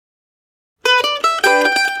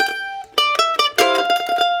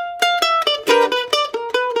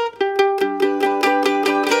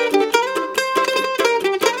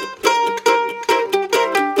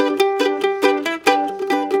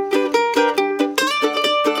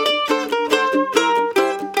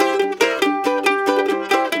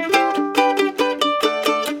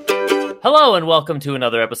Hello and welcome to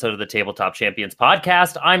another episode of the Tabletop Champions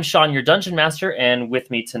podcast. I'm Sean, your Dungeon Master, and with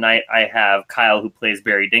me tonight I have Kyle, who plays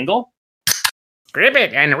Barry Dingle.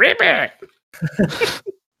 Ribbit and Ribbit!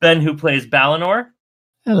 Ben, who plays Balinor.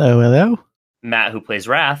 Hello. Matt, who plays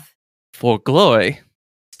Wrath. For Glory.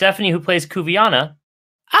 Stephanie, who plays Kuviana.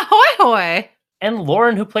 Ahoy hoy! And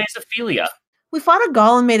Lauren, who plays Ophelia. We fought a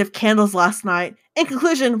golem made of candles last night. In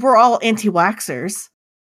conclusion, we're all anti-waxers.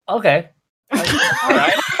 Okay. All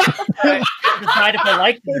right. Decide if I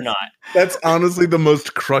like it or not. That's honestly the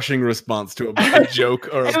most crushing response to a bad joke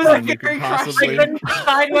or a It was pun you could very I possibly. couldn't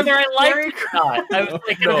decide whether I liked it or not. I was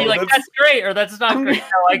like, going to be like, that's great, or that's not great. No,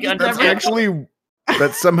 I That's understand. actually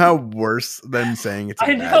that's somehow worse than saying it's a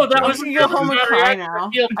I bad know, that joke. was I'm gonna go home and cry now.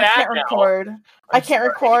 I feel I bad can't now. record. I can't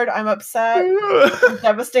record. I'm upset. I'm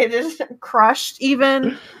devastated. Crushed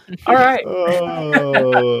even. All right.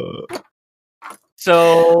 Oh.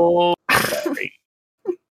 So,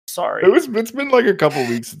 sorry. It's been like a couple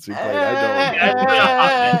weeks since we played.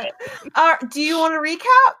 I don't. Do you want to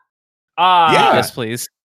recap? Yeah. Yes, please.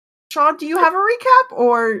 Sean, do you have a recap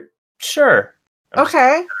or? Sure.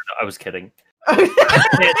 Okay. I was kidding.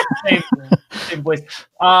 Same voice.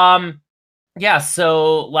 Yeah,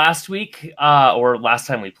 so last week, or last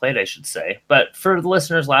time we played, I should say, but for the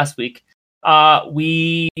listeners last week,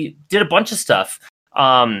 we did a bunch of stuff.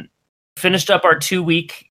 Finished up our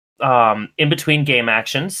 2-week in between game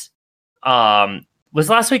actions. Was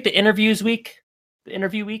last week the interviews week? The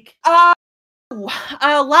interview week?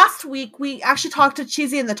 Last week we actually talked to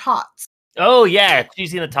Cheesy and the Tots. Oh yeah,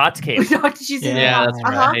 Cheesy and the Tots We cave. talked to Cheesy and the Yeah, Tots.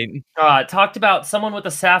 that's right. Talked about someone with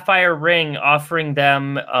a sapphire ring offering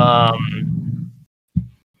them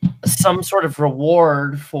some sort of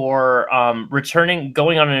reward for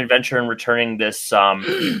going on an adventure and returning this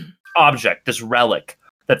object, this relic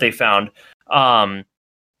that they found.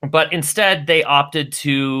 But instead, they opted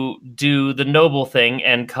to do the noble thing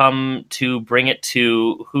and come to bring it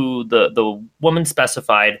to who the woman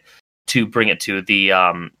specified to bring it to, the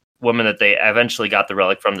woman that they eventually got the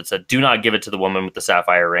relic from, that said, do not give it to the woman with the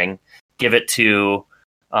sapphire ring. Give it to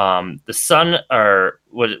the son, or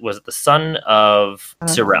was it the son of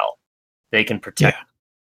Cyrell? They can protect. Yeah.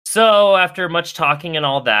 So after much talking and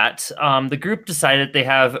all that, the group decided they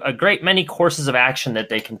have a great many courses of action that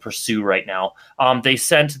they can pursue right now. They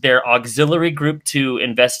sent their auxiliary group to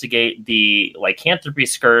investigate the lycanthropy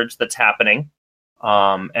scourge that's happening.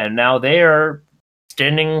 And now they are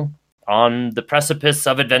standing on the precipice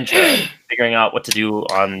of adventure, figuring out what to do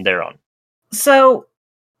on their own. So,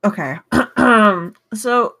 okay.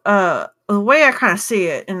 So, the way I kind of see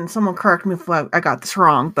it, and someone correct me if I got this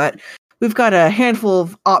wrong, but we've got a handful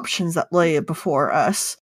of options that lay before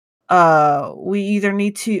us. We either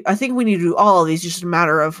need to, I think we need to do all of these, just a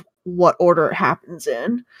matter of what order it happens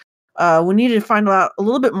in. We need to find out a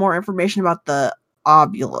little bit more information about the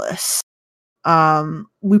obulus.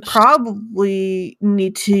 We probably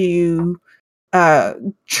need to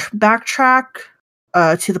backtrack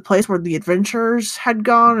to the place where the adventurers had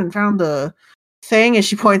gone and found the thing, and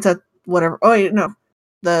she points at whatever. Oh, wait, no.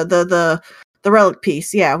 The relic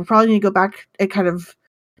piece. Yeah, we probably need to go back and kind of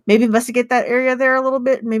maybe investigate that area there a little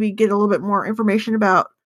bit, maybe get a little bit more information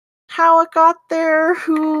about how it got there,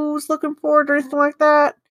 who's looking for it, or anything like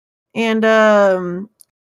that. And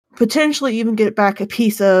potentially even get back a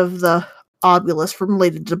piece of the obulus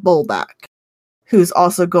related to Bullback, who's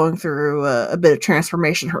also going through a bit of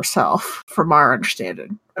transformation herself, from our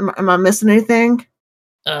understanding. Am I missing anything?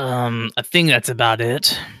 I think that's about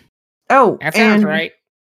it. Oh, That sounds right.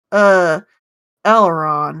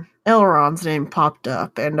 Elron's name popped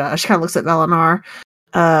up, and she kind of looks at Valinar.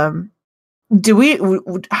 I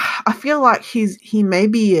feel like he may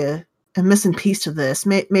be a missing piece to this.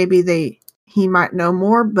 Maybe he might know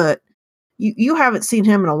more, but you haven't seen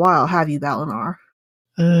him in a while, have you, Valinar?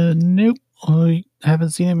 Nope. I haven't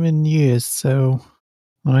seen him in years, so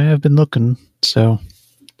I have been looking, so.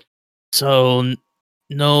 So,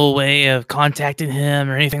 no way of contacting him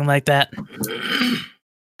or anything like that?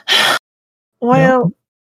 Well,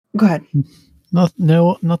 go ahead.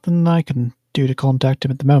 Nothing I can do to contact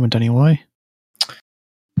him at the moment, anyway.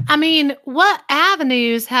 I mean, what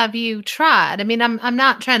avenues have you tried? I mean, I'm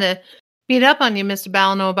not trying to beat up on you, Mr.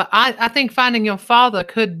 Balinor, but I think finding your father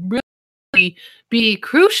could really be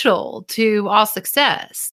crucial to our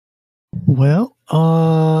success. Well,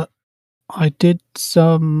 I did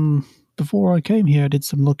some before I came here. I did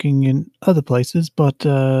some looking in other places, but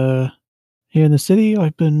here in the city,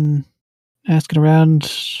 I've been asking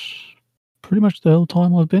around pretty much the whole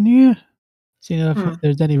time I've been here, seeing if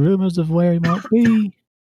there's any rumors of where he might be.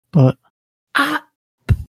 But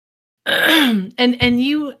and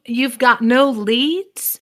you've got no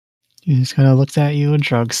leads? He just kind of looks at you and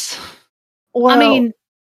shrugs. Well, I mean,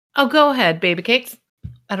 oh, go ahead, baby cakes.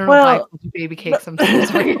 I don't know if I called you baby cakes. I'm so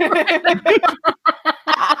sorry.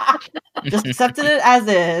 just accepted it as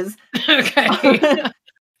is. Okay.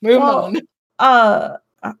 Move on.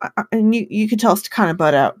 And you could tell us to kind of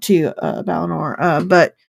butt out too, Balinor.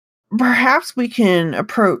 But perhaps we can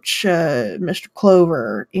approach Mr.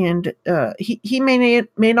 Clover, and he may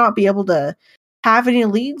not be able to have any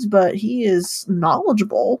leads, but he is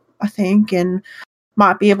knowledgeable, I think, and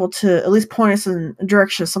might be able to at least point us in the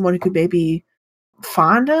direction of someone who could maybe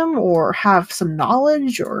find him or have some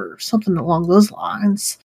knowledge or something along those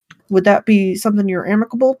lines. Would that be something you're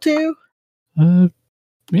amicable to?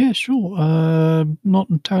 Yeah, sure. Not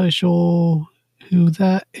entirely sure who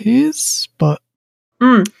that is, but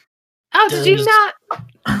Oh, did you not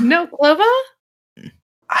know Clover?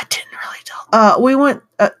 I didn't really tell. We went.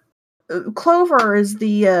 Clover is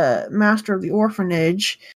the master of the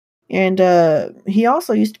orphanage, and he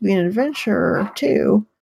also used to be an adventurer too.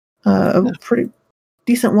 Pretty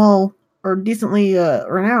decently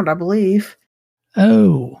renowned, I believe.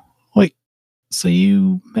 oh, wait. So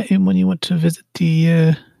you met him when you went to visit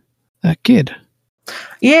the that kid?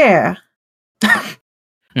 Yeah, I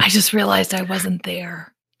just realized I wasn't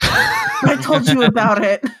there. I told you about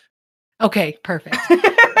it. Okay, perfect.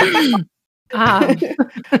 I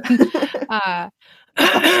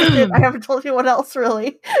haven't told you what else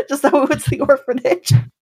really. Just that it's the orphanage.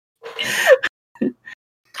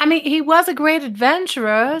 I mean, he was a great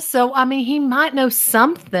adventurer, so I mean, he might know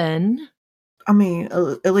something. I mean,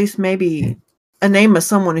 at least maybe a name of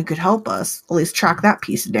someone who could help us. At least track that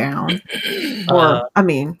piece down, or I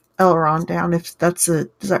mean, Elrond down if that's a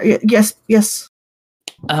desire. Yes.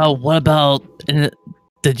 What about?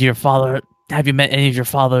 Did your father? Have you met any of your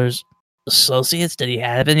father's associates? Did he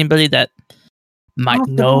have anybody that might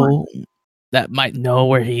know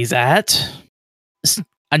where he's at?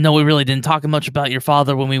 I know we really didn't talk much about your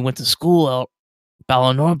father when we went to school,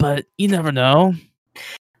 Balinor, but you never know.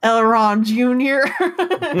 Elrond Jr.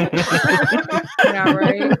 Yeah,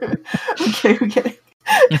 right.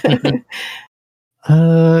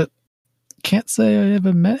 Okay. Can't say I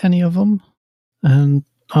ever met any of them, and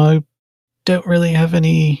I don't really have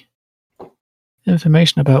any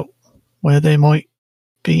information about where they might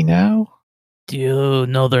be now. Do you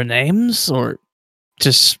know their names, or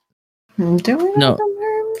just Do we know the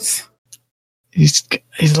names? He's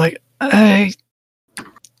like, I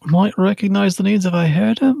might recognize the names if I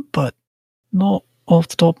heard them, but not off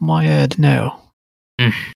the top of my head now.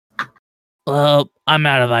 Well, I'm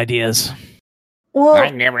out of ideas. Well, I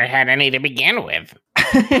never had any to begin with.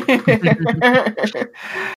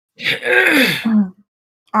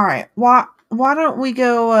 all right. Why don't we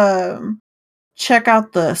go check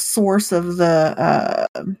out the source of the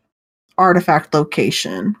artifact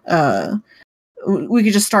location? We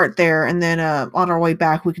could just start there, and then on our way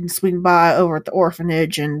back, we can swing by over at the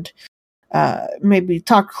orphanage and maybe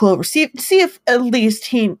talk to Clover. See if at least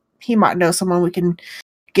he might know someone we can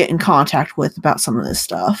get in contact with about some of this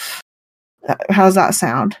stuff. How's that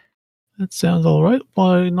sound? That sounds all right.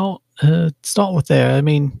 Why not start with there? I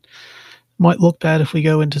mean, might look bad if we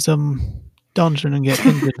go into some dungeon and get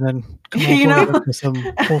injured and then come over to some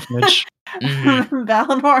orphanage.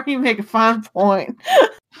 Balinor, you make a fine point.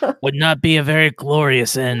 Would not be a very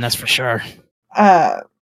glorious end, that's for sure. It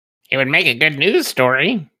would make a good news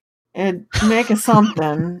story. It'd make a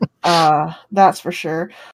something. That's for sure.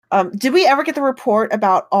 Did we ever get the report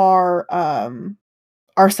about our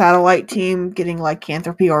satellite team getting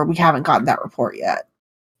lycanthropy, or we haven't gotten that report yet?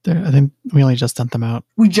 I think we only just sent them out.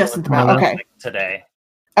 We just sent them out. Okay. Today.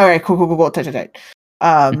 All right. Cool. Tight.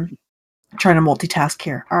 Trying to multitask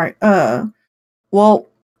here. All right. Well,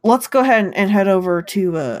 let's go ahead and head over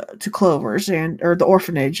to Clover's or the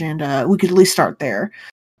orphanage, and we could at least start there.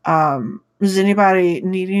 Does anybody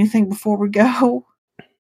need anything before we go?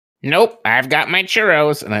 Nope, I've got my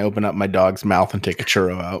churros. And I open up my dog's mouth and take a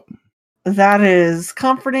churro out. That is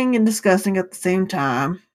comforting and disgusting at the same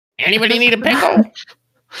time. Anybody need a pickle?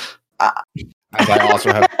 As I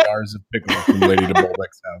also have jars of pickles from Lady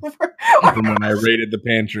DeBolbeck's house. From when I raided the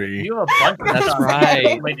pantry. You have a bunch of That's stuff.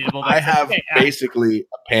 right. I have basically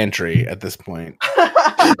a pantry at this point.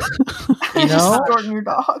 You know? Storing your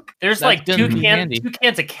dog. There's That's like gonna be handy. 2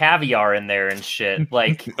 cans of caviar in there and shit.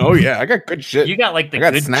 Like Oh yeah, I got good shit. you got like the I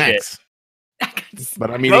got good snacks. shit.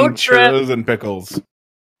 But I'm Road eating trip. churros and pickles.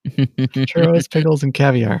 Churros, pickles, and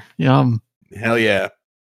caviar. Yum. Hell yeah.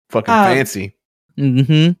 Fucking Um, fancy.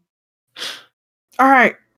 Mm-hmm. All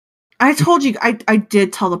right. I told you, I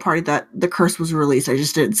did tell the party that the curse was released. I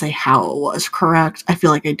just didn't say how it was, correct? I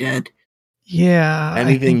feel like I did. Yeah.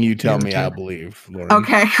 Anything you tell me, I'll believe, Lauren.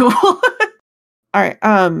 Okay, cool. All right.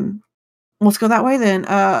 Let's go that way then.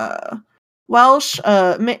 Welsh,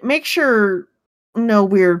 make sure no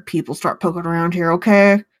weird people start poking around here,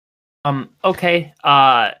 okay? Okay.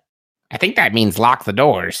 I think that means lock the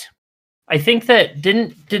doors. I think that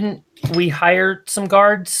didn't we hire some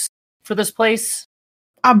guards for this place?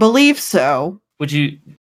 I believe so. Would you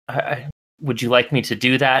like me to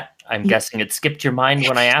do that? I'm guessing it skipped your mind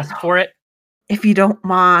when I asked for it. If you don't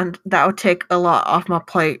mind, that would take a lot off my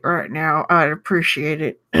plate right now. I'd appreciate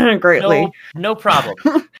it greatly. No problem.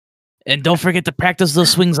 And don't forget to practice those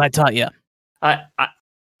swings I taught you.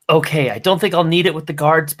 Okay, I don't think I'll need it with the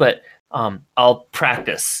guards, but I'll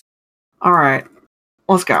practice. All right,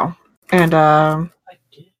 let's go. And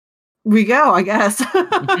we go, I guess.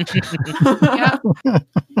 Yeah.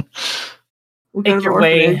 We'll go to Make the your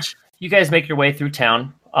way. orphanage. You guys make your way through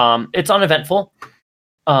town. It's uneventful.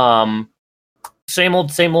 Same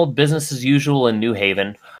old business as usual in New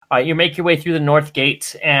Haven. You make your way through the North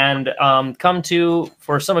Gate and come to,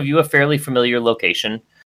 for some of you, a fairly familiar location.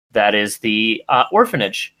 That is the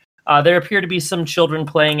orphanage. There appear to be some children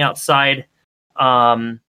playing outside.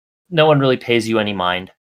 No one really pays you any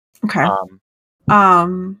mind. Okay.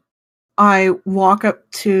 I walk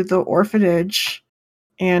up to the orphanage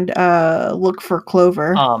and look for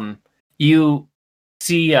Clover. You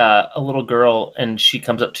see a little girl, and she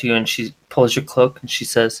comes up to you and she pulls your cloak and she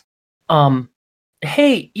says,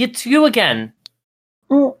 "Hey, it's you again."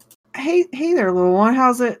 Well, hey there, little one.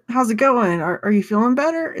 How's it going? Are you feeling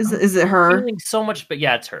better? Is it her? Feeling so much, but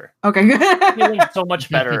yeah, it's her. Okay. Feeling so much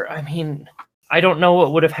better. I mean, I don't know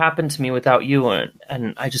what would have happened to me without you,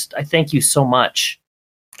 and I thank you so much.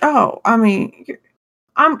 Oh, I mean,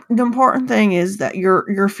 the important thing is that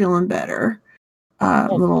you're feeling better,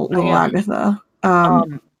 little Agatha.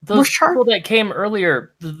 Those people that came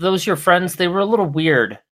earlier, those your friends, they were a little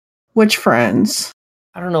weird. Which friends?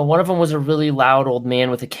 I don't know. One of them was a really loud old man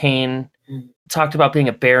with a cane. Talked about being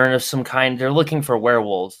a baron of some kind. They're looking for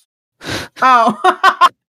werewolves. Oh,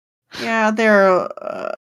 yeah, they're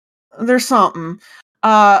something.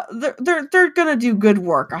 They're gonna do good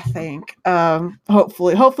work, I think.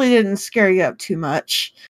 Hopefully it didn't scare you up too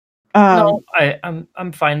much. No,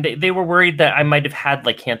 I'm fine. They were worried that I might have had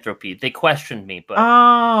lycanthropy. They questioned me, but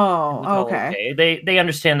okay. They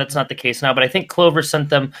understand that's not the case now. But I think Clover sent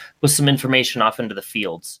them with some information off into the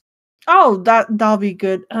fields. Oh, that'll be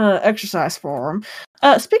good exercise for him.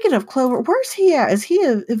 Speaking of Clover, where's he at? Is he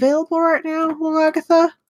available right now, little Agatha?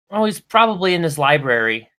 Oh, he's probably in his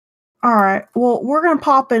library. All right. Well, we're gonna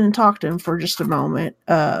pop in and talk to him for just a moment.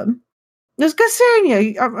 It's good seeing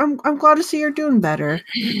you. I'm glad to see you're doing better.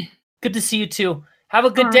 Good to see you too. Have a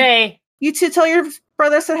good day. You too. Tell your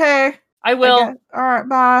brother I said hey. I will. Okay. All right.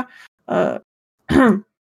 Bye.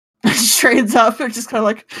 Straightens up and just kind of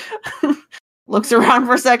like looks around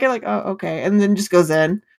for a second, like, oh, okay, and then just goes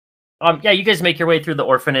in. Yeah, you guys make your way through the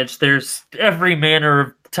orphanage. There's every manner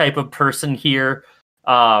of type of person here.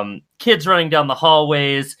 Kids running down the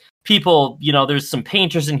hallways. People, there's some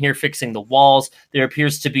painters in here fixing the walls. There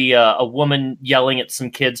appears to be a woman yelling at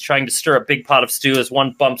some kids, trying to stir a big pot of stew as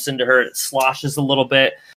one bumps into her. It sloshes a little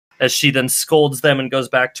bit as she then scolds them and goes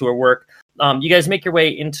back to her work. You guys make your way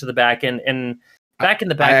into the back and back in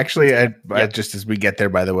the back. Just as we get there,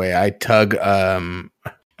 by the way, I tug on.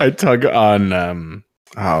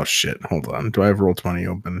 Oh shit! Hold on. Do I have Roll20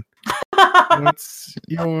 open? What's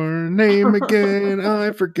your name again?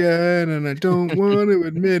 I forget, and I don't want to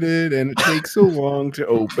admit it, and it takes so long to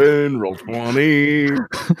open Roll20.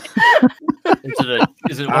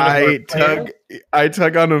 Is it I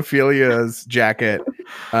tug on Ophelia's jacket.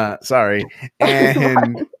 Sorry,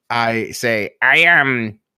 and I say, I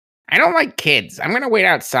don't like kids. I'm gonna wait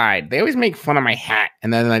outside. They always make fun of my hat.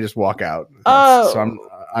 and then I just walk out. Oh. So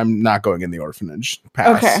I'm not going in the orphanage.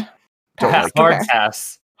 Pass. Okay. Pass, hard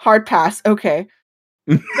pass. Hard pass. Okay.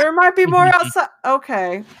 There might be more outside.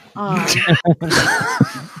 Okay.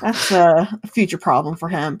 That's a future problem for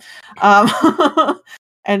him.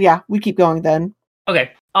 And yeah, we keep going then.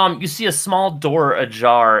 Okay. You see a small door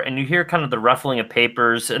ajar, and you hear kind of the ruffling of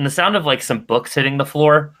papers and the sound of like some books hitting the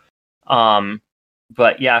floor.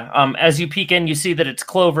 But yeah, as you peek in, you see that it's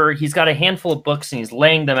Clover. He's got a handful of books and he's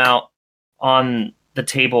laying them out on the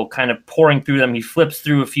table, kind of pouring through them. He flips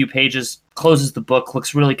through a few pages, closes the book,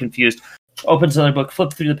 looks really confused, opens another book,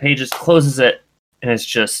 flips through the pages, closes it, and is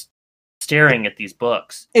just staring at these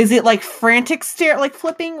books. Is it like frantic stare, like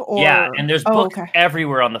flipping? Or yeah, and there's books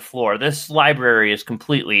everywhere on the floor. This library is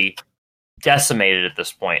completely decimated at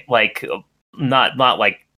this point. Like not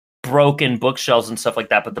like broken bookshelves and stuff like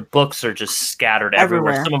that, but the books are just scattered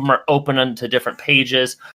everywhere. Some of them are open onto different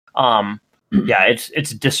pages. Yeah, it's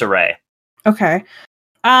disarray. Okay.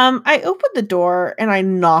 I open the door and I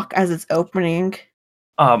knock as it's opening.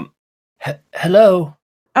 Hello.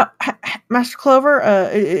 Master Clover,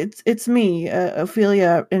 it's me,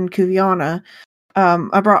 Ophelia and Kuviana.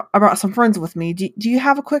 I brought some friends with me. Do you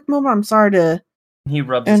have a quick moment? I'm sorry to He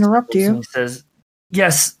rubs interrupt his you. temples and he says,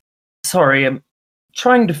 "Yes, sorry, I'm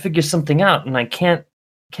trying to figure something out, and I can't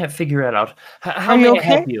figure it out. How Are may you I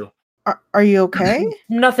help okay? you? Are you okay?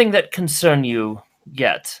 Nothing that concern you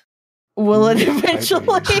yet. Will it Ooh, eventually?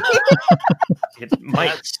 It might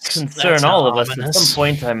That's concern all of us at ominous. some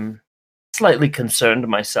point. I'm slightly concerned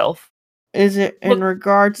myself. Is it in Look,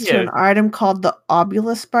 regards to here. an item called the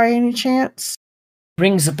obulus by any chance?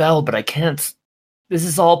 Rings a bell, but I can't. This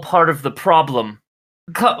is all part of the problem.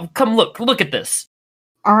 Come look at this."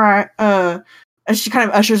 All right. And she kind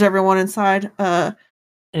of ushers everyone inside. And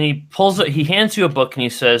he he hands you a book and he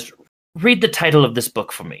says, "Read the title of this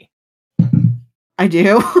book for me." I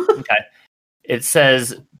do. Okay. It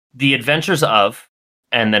says The Adventures of,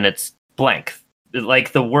 and then it's blank.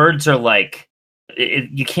 Like the words are like,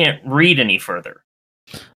 you can't read any further.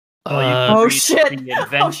 All you can Oh, read is shit. The Oh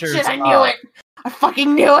Adventures shit! I knew of. it. I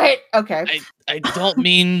fucking knew it. Okay. I don't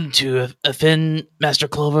mean to offend Master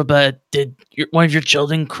Clover, but did one of your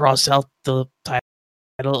children cross out the title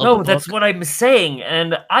of No, the that's book? what I'm saying,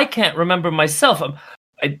 and I can't remember myself.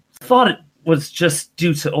 I thought it was just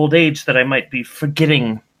due to old age that I might be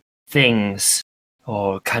forgetting things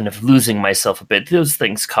or kind of losing myself a bit. Those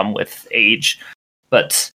things come with age.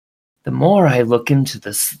 But the more I look into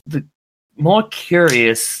this, the more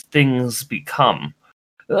curious things become.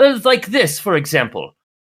 Like this, for example.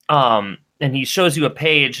 And he shows you a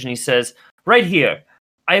page and he says, right here,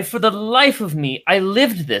 for the life of me, I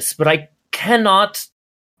lived this, but I cannot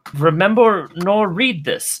remember nor read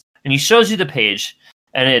this. And he shows you the page,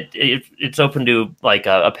 and it's open to like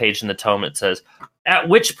a page in the tome. It says, at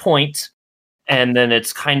which point, and then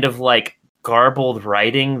it's kind of like garbled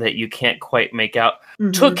writing that you can't quite make out.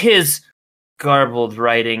 Mhm. Took his garbled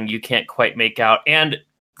writing you can't quite make out, and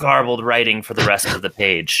garbled writing for the rest of the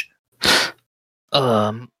page.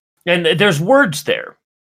 And there's words there.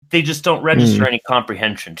 They just don't register any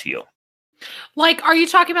comprehension to you. Like, are you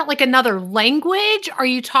talking about like another language? Are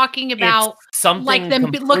you talking about It's something like them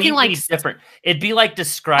looking like different? It'd be like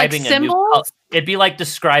describing like a new symbols? it'd be like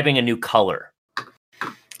describing a new color.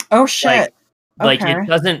 Oh shit. Like Okay. it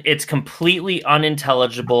doesn't. It's completely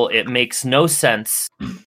unintelligible. It makes no sense.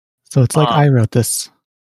 So it's like Um, I wrote this.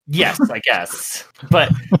 Yes, I guess.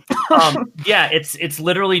 But yeah, it's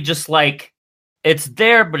literally just like it's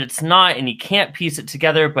there, but it's not, and you can't piece it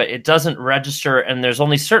together, but it doesn't register, and there's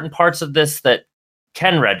only certain parts of this that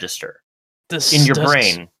can register This in your doesn't-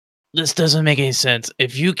 brain. This doesn't make any sense.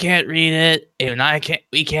 If you can't read it, and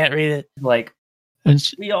we can't read it. Like And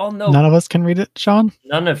we all know, none of us can read it, Sean?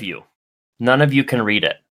 none of you can read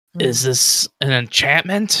it. Is this an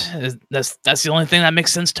enchantment? That's the only thing that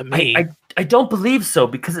makes sense to me. I don't believe so,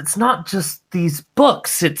 because it's not just these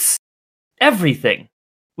books, it's everything.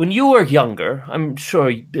 When you were younger, I'm sure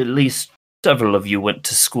at least several of you went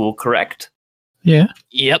to school, correct? Yeah.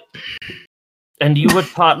 Yep. And you were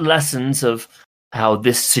taught lessons of how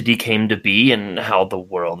this city came to be and how the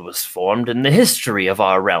world was formed and the history of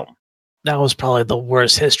our realm. That was probably the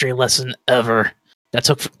worst history lesson ever. That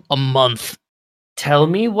took a month. Tell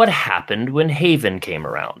me what happened when Haven came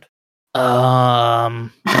around.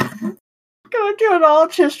 Gonna do an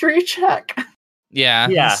knowledge history check. Yeah.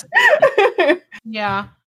 Yeah, yeah,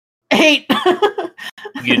 8.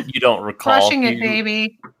 you don't recall. crushing it, you,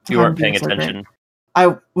 baby. you weren't paying Time being so attention.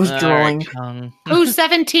 I was All drooling. right, Kung. Ooh,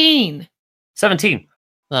 17. 17.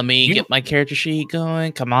 Let me You- get my character sheet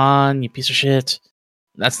going. Come on, you piece of shit.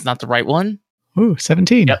 That's not the right one. Ooh,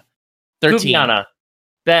 17. Yep. 13. Kuviana,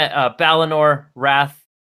 Balinor, Wrath,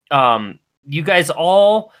 you guys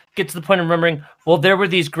all get to the point of remembering, well, there were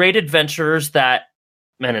these great adventurers that,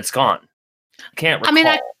 man, it's gone. Can't recall. I mean,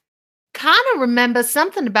 I kind of remember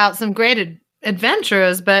something about some great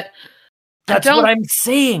adventurers, but That's don't- what I'm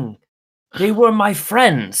saying. They were my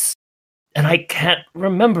friends, and I can't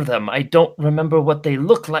remember them. I don't remember what they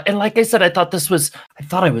look like. And like I said, I thought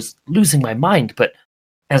I was losing my mind, but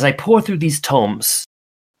as I pour through these tomes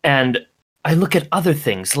and I look at other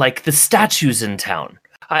things like the statues in town,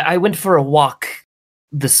 I went for a walk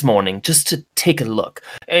this morning just to take a look.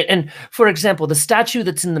 And for example, the statue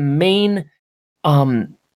that's in the main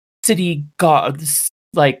city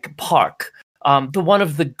park, the one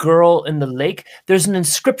of the girl in the lake, there's an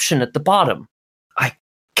inscription at the bottom. I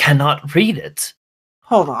cannot read it.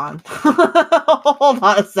 Hold on. Hold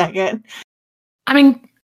on a second. I mean,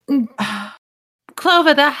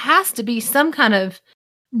 Clover, there has to be some kind of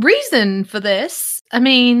reason for this. I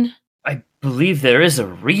mean, I believe there is a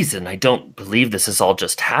reason. I don't believe this is all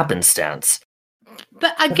just happenstance.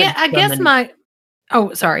 but I Haven't guess done my.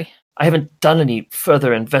 Oh, sorry. I haven't done any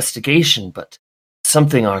further investigation, but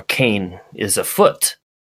something arcane is afoot.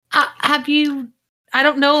 Have you? I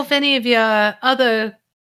don't know if any of your other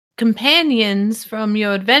companions from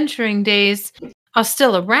your adventuring days are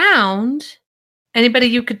still around. Anybody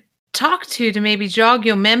you could talk to maybe jog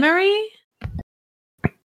your memory?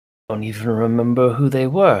 Don't even remember who they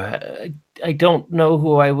were. I don't know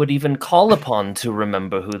who I would even call upon to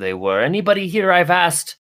remember who they were. Anybody here I've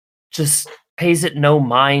asked just pays it no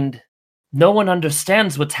mind. No one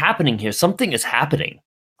understands what's happening here. Something is happening.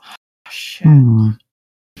 Shit.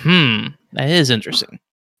 That is interesting.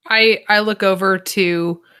 I look over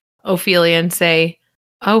to Ophelia and say,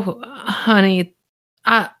 "Oh, honey,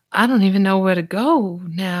 I don't even know where to go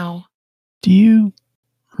now." Do you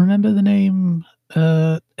remember the name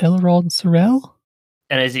Elrond Sorrel?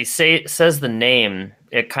 And as he says the name,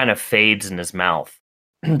 it kind of fades in his mouth.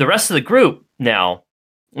 The rest of the group now,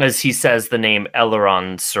 as he says the name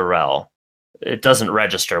Elrond Sorrel, it doesn't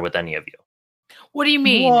register with any of you. What do you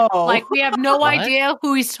mean? Whoa. Like we have no What? idea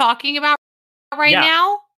who he's talking about right Yeah.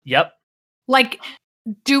 now? Yep. Like,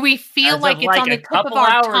 do we feel As like of it's on the a tip couple of our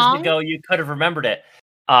hours tongue? ago, you could have remembered it.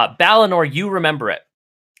 Balinor, you remember it.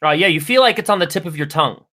 Yeah, you feel like it's on the tip of your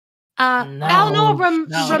tongue. No, Eleanor,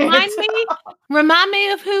 no. remind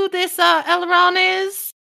me of who this Elrond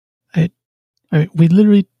is. I mean, we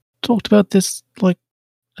literally talked about this like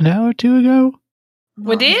an hour or two ago.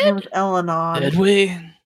 We His name did? was Eleanor. Did we?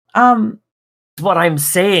 That's what I'm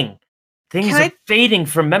saying. Things Can are I- fading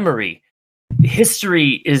from memory.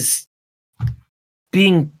 History is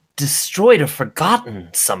being destroyed or forgotten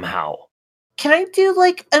somehow. Can I do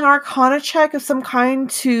like an Arcana check of some kind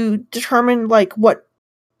to determine like what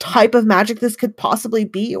type of magic this could possibly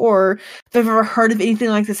be, or if I've ever heard of anything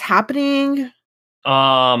like this happening?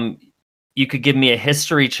 You could give me a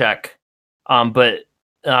history check, but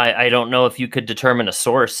I don't know if you could determine a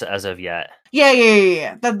source as of yet.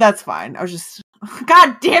 Yeah. That's fine. I was just,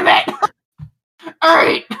 God damn it! All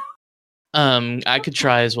right. I could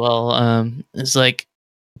try as well. It's like,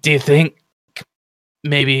 do you think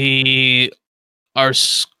maybe our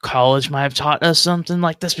college might have taught us something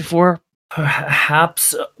like this before?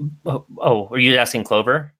 Perhaps. Are you asking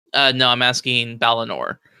Clover? No, I'm asking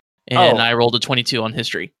Balinor, and Oh. I rolled a 22 on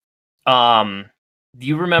history.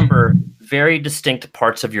 You remember very distinct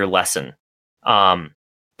parts of your lesson,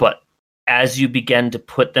 but as you begin to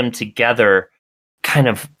put them together, kind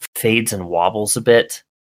of fades and wobbles a bit.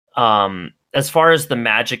 As far as the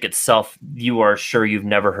magic itself, you are sure you've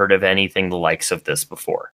never heard of anything the likes of this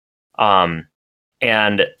before.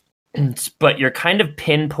 But you're kind of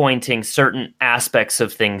pinpointing certain aspects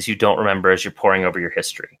of things you don't remember as you're pouring over your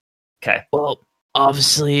history. Okay. Well,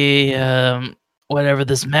 obviously, whatever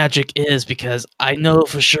this magic is, because I know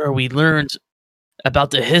for sure we learned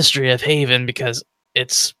about the history of Haven because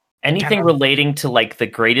it's Anything Kind of- relating to like the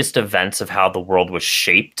greatest events of how the world was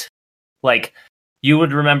shaped. Like you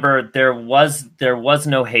would remember there was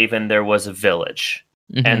no Haven, there was a village.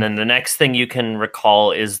 Mhm. And then the next thing you can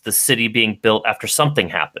recall is the city being built after something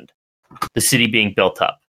happened. The city being built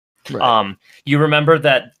up. Right. You remember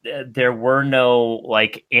that there were no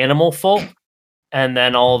like animal folk, and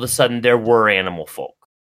then all of a sudden there were animal folk.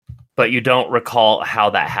 But you don't recall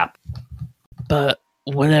how that happened. But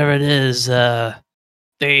whatever it is,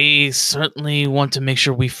 they certainly want to make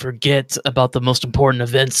sure we forget about the most important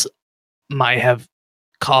events might have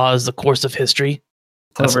caused the course of history.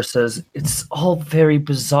 Clover says, it's all very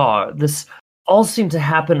bizarre. This all seemed to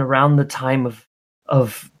happen around the time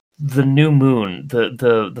of the new moon,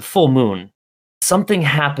 the full moon. Something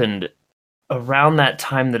happened around that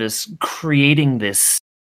time that is creating this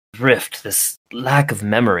rift, this lack of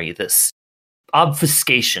memory, this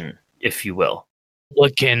obfuscation, if you will.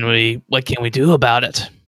 What can we do about it?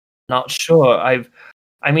 Not sure.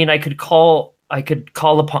 I could call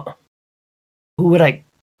upon. Who would I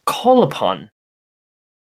call upon?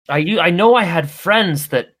 I know I had friends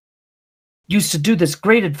that used to do this,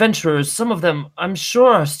 great adventurers. Some of them, I'm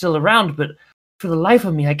sure, are still around, but for the life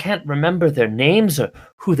of me, I can't remember their names or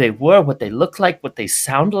who they were, what they look like, what they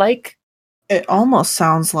sound like. It almost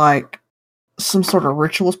sounds like some sort of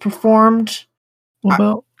rituals performed. What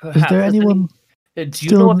about? Is Perhaps there has anyone? do you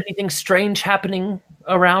still- know of anything strange happening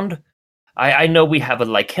around? I know we have a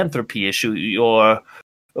lycanthropy issue.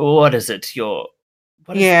 What is it?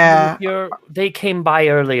 Yeah. They came by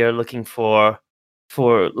earlier looking for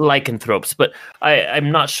lycanthropes, but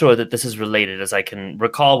I'm not sure that this is related. As I can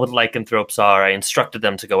recall what lycanthropes are, I instructed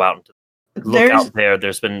them to go out and look There's out there.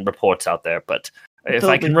 There's been reports out there, but If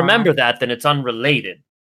They'll I be can remember fine. that, then it's unrelated.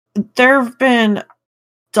 There have been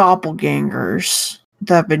doppelgangers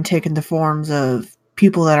that have been taking the forms of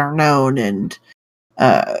people that are known and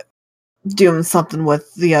doing something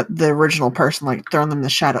with the original person, like throwing them in the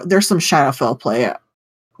shadow. There's some Shadowfell play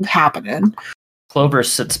happening. Clover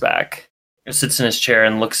sits in his chair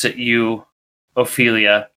and looks at you,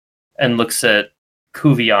 Ophelia, and looks at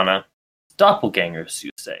Kuviana. Doppelgangers, you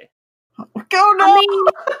say? Oh no! I mean,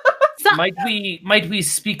 so- Might we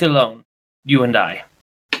speak alone, you and I?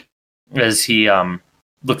 As he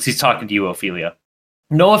he's talking to you, Ophelia.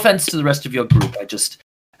 No offense to the rest of your group. I just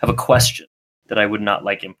have a question that I would not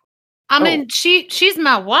like him. I mean, she's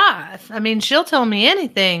my wife. I mean, she'll tell me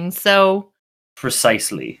anything. So,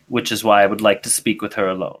 Precisely, which is why I would like to speak with her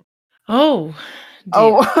alone. oh, dear.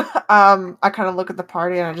 Oh, I kind of look at the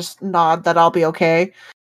party and I just nod that I'll be okay.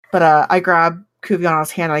 But I grab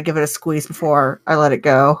Kuviana's hand and I give it a squeeze before I let it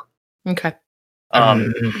go. Okay.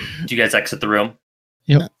 Do you guys exit the room?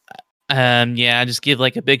 Yeah, I just give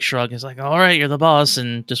like a big shrug. It's like, all right, you're the boss,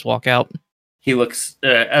 and just walk out. He looks,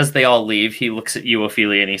 as they all leave, he looks at you,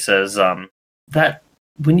 Ophelia, and he says, that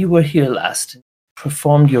when you were here last,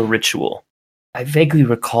 performed your ritual, I vaguely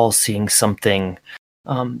recall seeing something,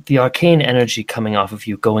 the arcane energy coming off of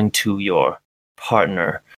you going to your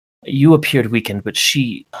partner. You appeared weakened, but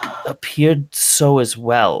she appeared so as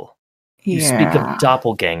well. You speak of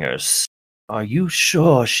doppelgangers. Are you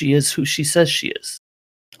sure she is who she says she is?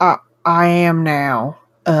 I am now.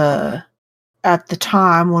 At the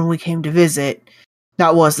time when we came to visit,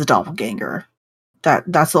 that was the doppelganger.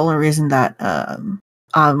 That's the only reason that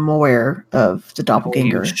I'm aware of the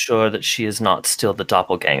doppelganger. Are you sure that she is not still the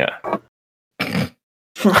doppelganger?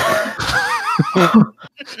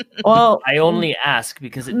 Well, I only ask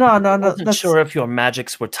because no. I wasn't That's, sure if your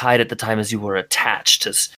magics were tied at the time as you were attached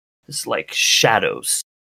as like shadows.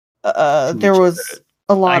 there was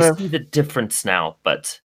a lot I of. see the difference now,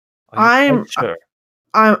 but are you quite sure?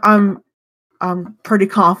 I'm pretty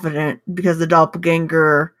confident because the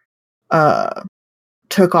doppelganger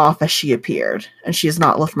took off as she appeared, and she has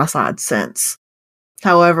not left my side since.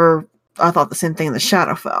 However, I thought the same thing in the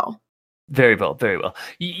Shadowfell. Very well, very well.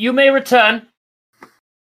 You may return.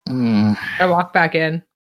 I walk back in.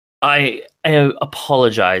 I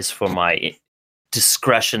apologize for my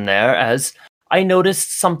discretion there, as I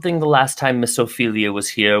noticed something the last time Miss Ophelia was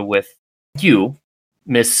here with you,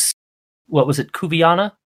 Miss. What was it,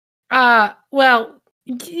 Kuviana? Well,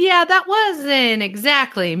 yeah, that wasn't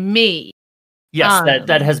exactly me. Yes,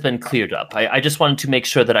 that has been cleared up. I just wanted to make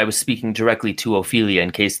sure that I was speaking directly to Ophelia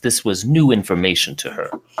in case this was new information to her.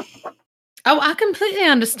 Oh, I completely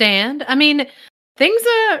understand. I mean, things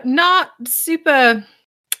are not super.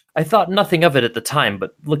 I thought nothing of it at the time,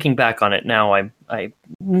 but looking back on it now, I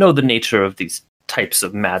know the nature of these types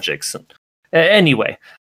of magics. Anyway,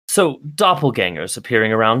 so doppelgangers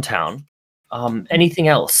appearing around town. Anything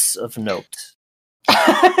else of note?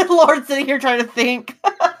 Lord's sitting here trying to think.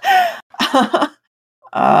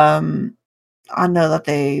 I know that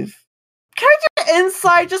they've. Can I do an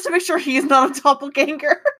insight just to make sure he's not a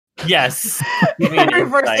doppelganger? Yes.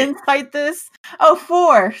 Reverse insight this. Oh,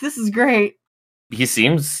 4. This is great. He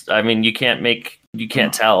seems. I mean, you can't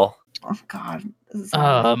tell. Oh God. This is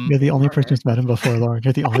You're the only person who's met him before, Lauren.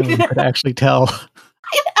 You're the only one who could actually tell.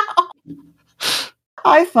 I know.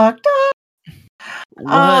 I fucked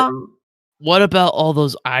up. What about all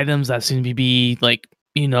those items that seem to be like,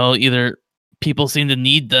 either people seem to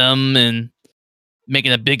need them and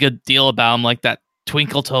making a big deal about them, like that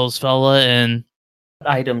Twinkle Toes fella, and What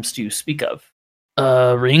items do you speak of?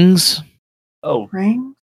 rings? Oh,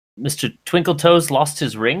 Ring? Mr. Twinkle Toes lost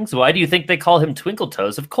his rings? Why do you think they call him Twinkle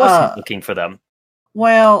Toes? Of course he's looking for them.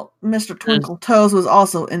 Well, Mr. Twinkle Toes was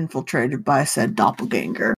also infiltrated by said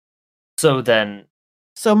doppelganger. So then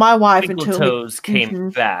So my wife Twinkle until Toes came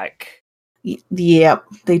Mhm. back. Yep,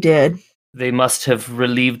 they did. They must have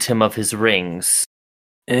relieved him of his rings.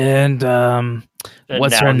 And And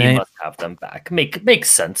what's now her he name? must have them back.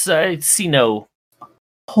 Makes sense. I see no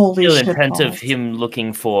Holy ill shit. intent of balls. him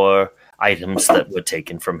looking for items that were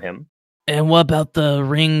taken from him. And what about the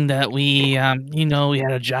ring that we, we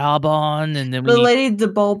had a job on, and then The Lady de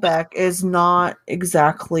Bolbeck is not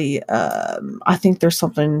exactly. I think there's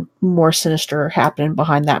something more sinister happening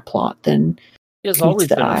behind that plot than. He has Meets always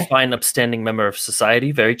the been eye. a fine, upstanding member of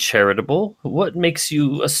society, very charitable. What makes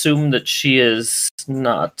you assume that she is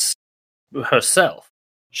not herself?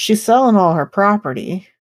 She's selling all her property.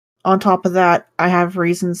 On top of that, I have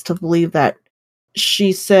reasons to believe that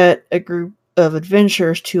she set a group of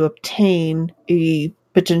adventurers to obtain a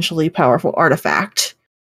potentially powerful artifact.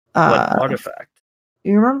 What artifact?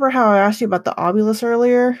 You remember how I asked you about the obulus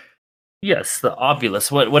earlier? Yes, the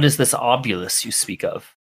obulus. What is this obulus you speak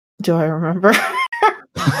of? Do I remember?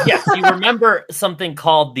 Yes, you remember something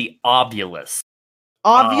called the obulus.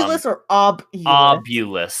 Obulus or obulus?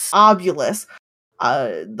 Obulus. Obulus.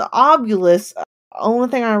 The obulus. Only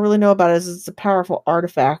thing I really know about it is it's a powerful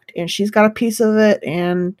artifact, and she's got a piece of it.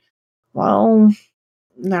 And well,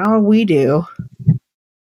 now we do.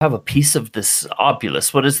 Have a piece of this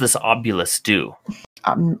obulus. What does this obulus do?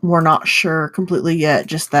 We're not sure completely yet.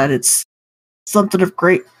 Just that it's something of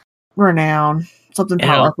great renown, something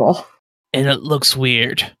powerful. And it looks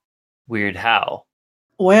weird. Weird how?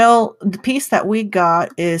 Well, the piece that we got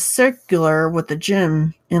is circular with a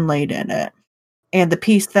gem inlaid in it. And the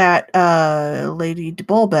piece that Lady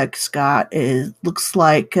DeBolbeck's got looks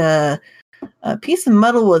like a piece of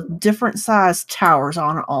metal with different sized towers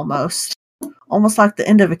on it almost. Almost like the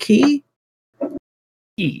end of a key.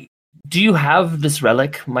 Key. Do you have this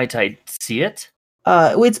relic? Might I see it?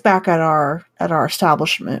 It's back at our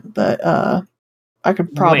establishment, but I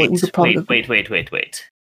could probably Wait.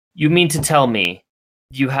 You mean to tell me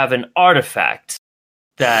you have an artifact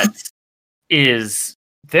that is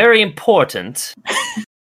very important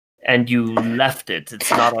and you left it?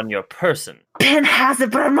 It's not on your person. Ben has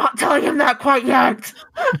it, but I'm not telling him that quite yet.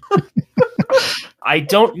 I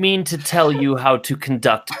don't mean to tell you how to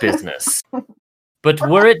conduct business, but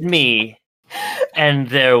were it me and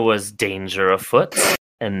there was danger afoot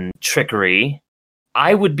and trickery,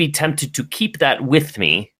 I would be tempted to keep that with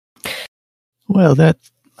me. Well, that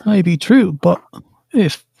may be true, but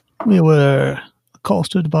if we were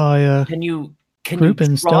accosted by a Can you group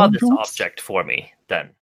in draw stone this drawings? object for me, then?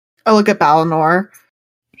 I look at Balinor.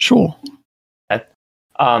 Sure.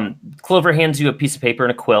 Clover hands you a piece of paper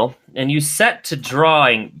and a quill, and you set to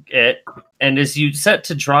drawing it. And as you set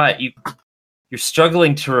to draw it, you're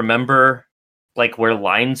struggling to remember like where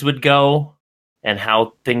lines would go and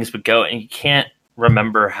how things would go, and you can't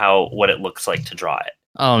remember what it looks like to draw it.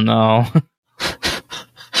 Oh no.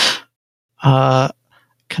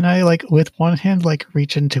 Can I, like, with one hand, like,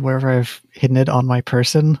 reach into wherever I've hidden it on my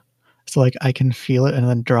person, so like I can feel it and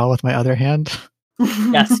then draw with my other hand?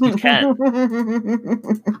 Yes, you can.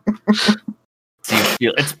 So you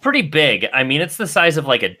feel, it's pretty big. I mean, it's the size of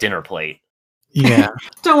like a dinner plate. Yeah.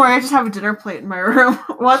 Don't worry, I just have a dinner plate in my room.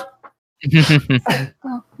 What?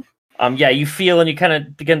 Yeah, you feel and you kind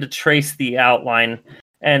of begin to trace the outline,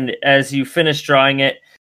 and as you finish drawing it,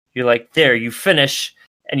 you're like, there, you finish,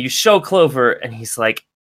 and you show Clover, and he's like,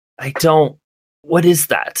 what is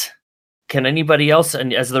that? Can anybody else?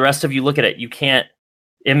 And as the rest of you look at it, you can't,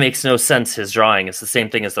 it makes no sense, his drawing. It's the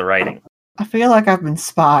same thing as the writing. I feel like I've been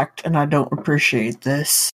spocked, and I don't appreciate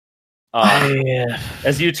this. Yeah.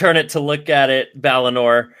 As you turn it to look at it,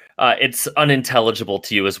 Balinor, it's unintelligible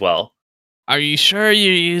to you as well. Are you sure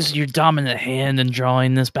you used your dominant hand in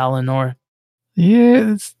drawing this, Balinor?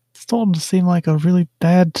 Yeah, it's starting to seem like a really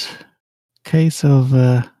bad case of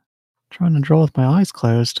trying to draw with my eyes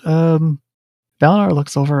closed. Valinor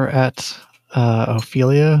looks over at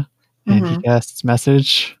Ophelia and he casts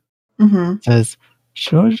message. Says,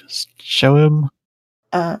 "Should I just show him?"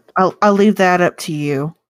 I'll leave that up to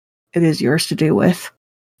you. It is yours to do with.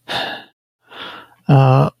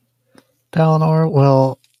 Valinor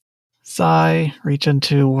will sigh, reach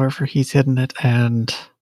into wherever he's hidden it, and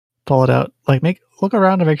pull it out. Like, look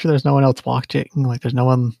around to make sure there's no one else watching. Like, there's no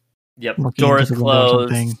one. Yep, looking door is into the window or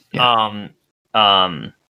closed. something. Yeah.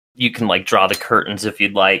 You can like draw the curtains if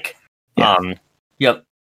you'd like. Yeah. Yep.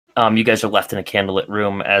 You guys are left in a candlelit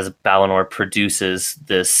room as Balinor produces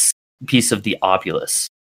this piece of the obulus.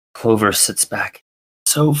 Clover sits back.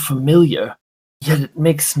 So familiar, yet it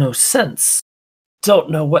makes no sense.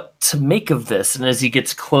 Don't know what to make of this. And as he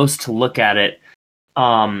gets close to look at it,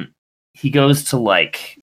 he goes to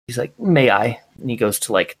he's like, "May I?" And he goes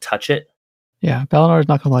to touch it. Yeah, Balinor is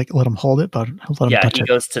not going to let him hold it, but he'll let him touch he it.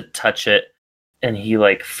 goes to touch it, and he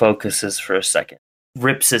focuses for a second,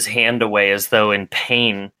 rips his hand away as though in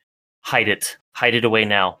pain. Hide it away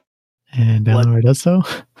now. And Balinor does so.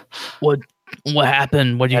 What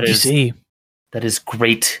happened? What did you see? That is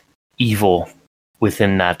great evil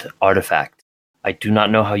within that artifact. I do not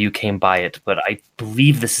know how you came by it, but I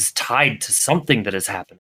believe this is tied to something that has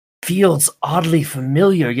happened. Feels oddly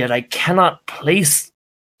familiar, yet I cannot place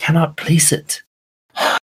it.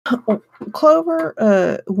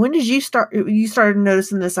 Clover, when did you start? You started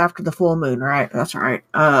noticing this after the full moon, right? That's right.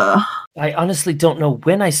 I honestly don't know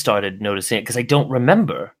when I started noticing it because I don't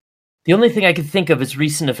remember. The only thing I can think of is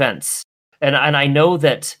recent events, and I know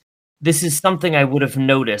that this is something I would have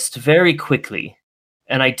noticed very quickly,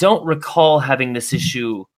 and I don't recall having this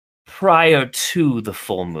issue prior to the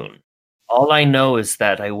full moon. All I know is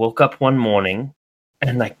that I woke up one morning,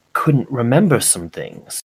 and couldn't remember some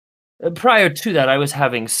things. Prior to that, I was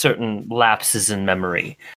having certain lapses in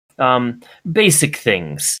memory. Basic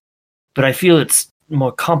things. But I feel it's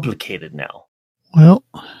more complicated now. Well,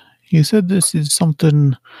 you said this is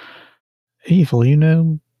something evil. You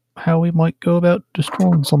know how we might go about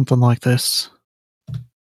destroying something like this?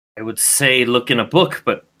 I would say look in a book,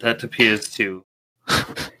 but that appears to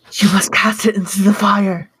You must cast it into the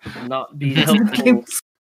fire. not be helpful.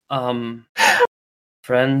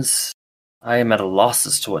 Friends, I am at a loss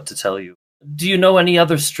as to what to tell you. Do you know any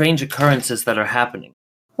other strange occurrences that are happening?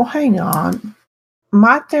 Well, hang on.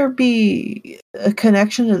 Might there be a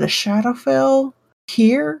connection to the Shadowfell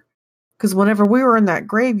here? Because whenever we were in that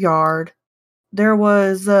graveyard, there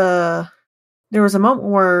was a moment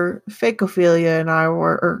where fake Ophelia and I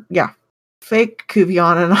fake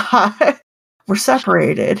Kuvion and I were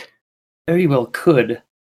separated. Very well could.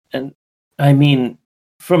 And I mean,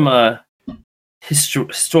 from a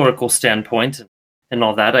historical standpoint and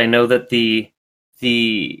all that, I know that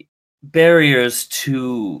the barriers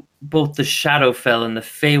to both the Shadowfell and the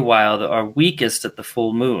Feywild are weakest at the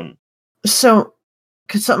full moon. So,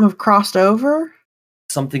 could something have crossed over?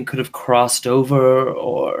 Something could have crossed over,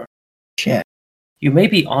 or Shit. you may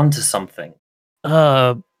be onto something.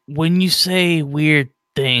 When you say weird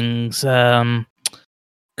things,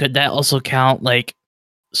 could that also count like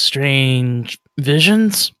strange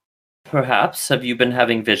visions? Perhaps. Have you been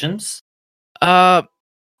having visions?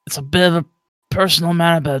 It's a bit of a personal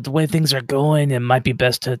matter, but the way things are going, it might be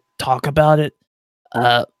best to talk about it.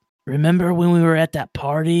 Remember when we were at that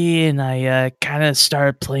party and I kind of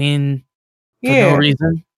started playing for no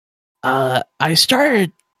reason? I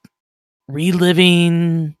started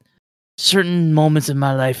reliving certain moments in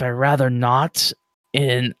my life I'd rather not,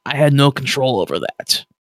 and I had no control over that.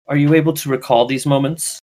 Are you able to recall these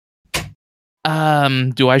moments? Do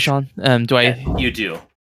I, Sean? Do I? Yeah, you do.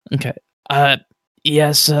 Okay.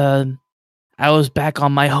 Yes, I was back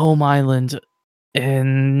on my home island,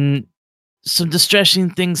 and some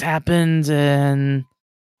distressing things happened, and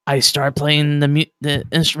I started playing the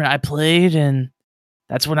instrument I played, and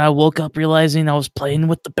that's when I woke up realizing I was playing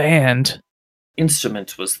with the band.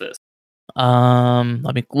 Instrument was this?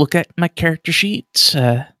 Let me look at my character sheet.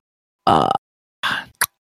 Of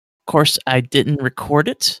course, I didn't record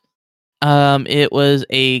it. It was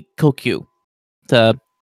a kokyu, the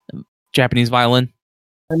Japanese violin.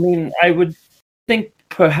 I mean, I would think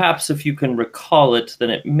perhaps if you can recall it, then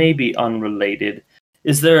it may be unrelated.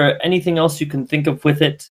 Is there anything else you can think of with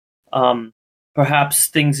it? Perhaps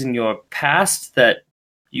things in your past that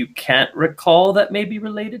you can't recall that may be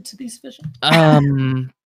related to these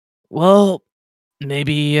visions? Well,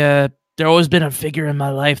 maybe there always been a figure in my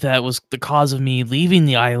life that was the cause of me leaving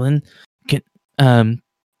the island.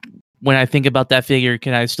 When I think about that figure,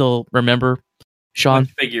 can I still remember, Sean?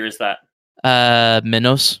 Which figure is that?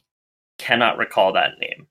 Minos. Cannot recall that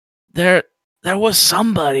name. There was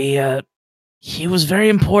somebody. He was very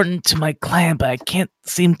important to my clan, but I can't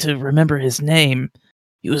seem to remember his name.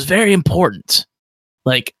 He was very important.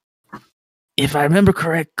 Like, if I remember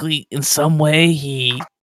correctly, in some way he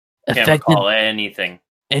Can't recall anything.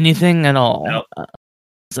 Anything at all. Nope.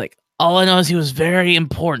 It's like all I know is he was very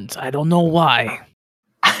important. I don't know why.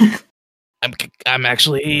 I'm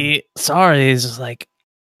actually sorry. It's just like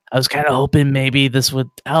I was kind of hoping maybe this would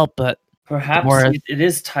help, but perhaps it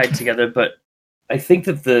is tied together. But I think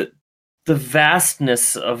that the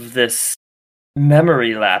vastness of this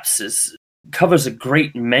memory lapse covers a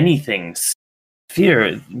great many things.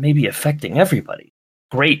 Fear may be affecting everybody.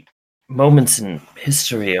 Great moments in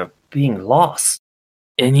history are being lost.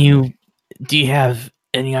 And do you have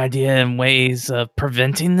any idea and ways of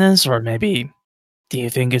preventing this, or maybe do you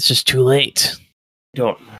think it's just too late?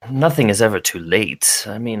 Nothing is ever too late.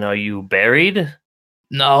 I mean, are you buried?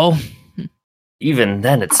 No. Even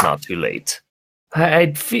then, it's not too late. I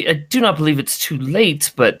do not believe it's too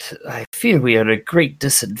late, but I fear we are at a great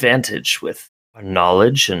disadvantage with our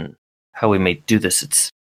knowledge and how we may do this. It's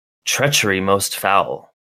treachery most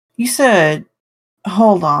foul. You said,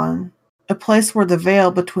 hold on, a place where the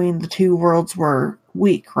veil between the two worlds were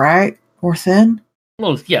weak, right? Or thin?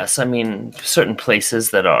 Well, yes. I mean, certain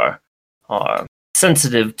places that are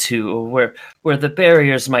sensitive to where the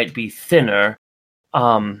barriers might be thinner.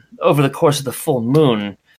 Over the course of the full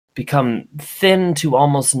moon, become thin to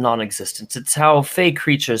almost non-existence. It's how fey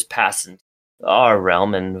creatures pass into our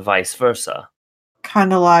realm and vice versa.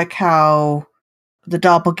 Kind of like how the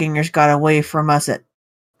doppelgangers got away from us at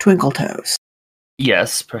Twinkle Toes.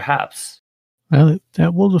 Yes, perhaps. Well,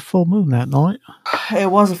 that was a full moon that night. It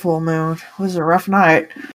was a full moon. It was a rough night.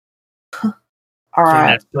 All I think right.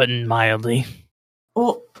 that's putting mildly.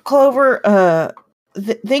 Well, Clover,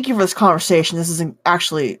 thank you for this conversation. This is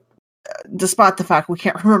actually, despite the fact we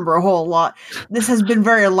can't remember a whole lot, this has been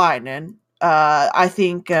very enlightening. I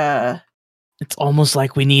think It's almost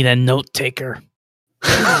like we need a note taker.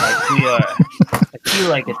 I feel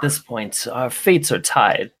like at this point our fates are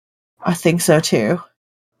tied. I think so too.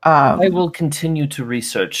 I will continue to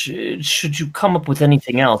research. Should you come up with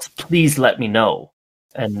anything else, please let me know,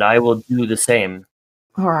 and I will do the same.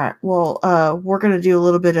 All right. Well, we're gonna do a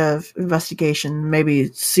little bit of investigation, maybe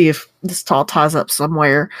see if this all ties up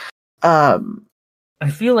somewhere. I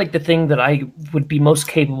feel like the thing that I would be most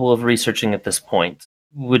capable of researching at this point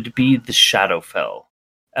would be the Shadowfell,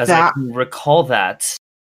 as I can recall that.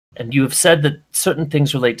 And you have said that certain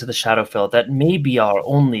things relate to the Shadowfell. That may be our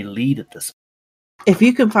only lead at this point. If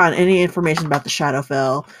you can find any information about the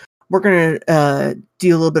Shadowfell, we're going to do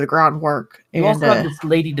a little bit of groundwork. You also have this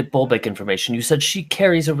Lady de Bolbeck information. You said she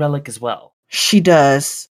carries a relic as well. She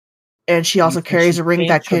does. And she also carries a ring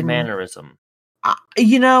that can... mannerism.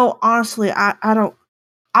 Honestly, I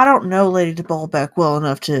don't know Lady de Bolbeck well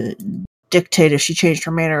enough to dictate if she changed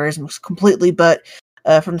her mannerisms completely, but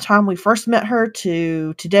from the time we first met her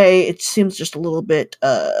to today, it seems just a little bit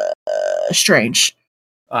strange.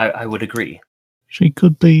 I would agree. She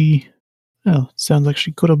could be... Oh, sounds like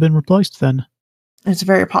she could have been replaced then. It's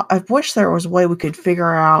very... I wish there was a way we could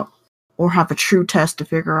figure out, or have a true test to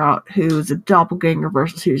figure out who's a doppelganger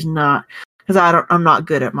versus who's not. Because I'm not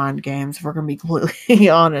good at mind games, if we're going to be completely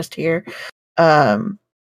honest here. I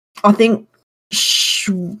think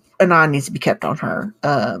an eye needs to be kept on her.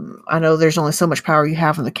 I know there's only so much power you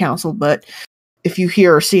have in the council, but if you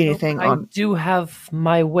hear or see anything I do have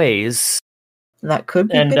my ways. That could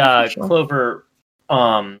be and beneficial. Clover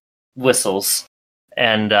whistles,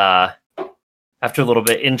 and after a little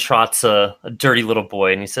bit, in trots a dirty little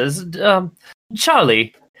boy, and he says,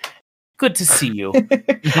 "Charlie, good to see you.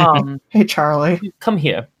 Hey, Charlie, come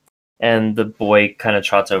here." And the boy kind of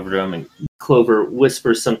trots over to him, and Clover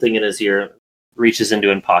whispers something in his ear, reaches into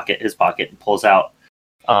his pocket, and pulls out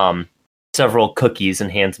several cookies and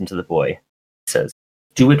hands them to the boy. He says,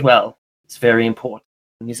 "Do it well. It's very important."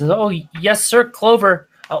 And he says, "Oh, yes, sir, Clover.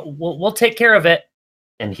 We'll take care of it."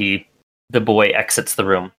 And the boy exits the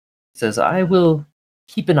room. He says, "I will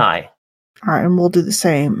keep an eye." All right, and we'll do the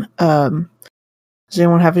same. Does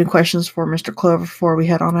anyone have any questions for Mr. Clover before we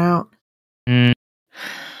head on out?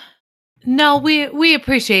 No, we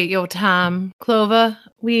appreciate your time, Clover.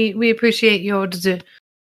 We appreciate your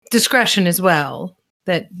discretion as well.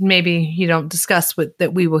 That maybe you don't discuss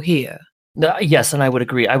that we will hear. Yes, and I would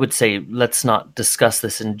agree. I would say let's not discuss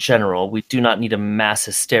this in general. We do not need a mass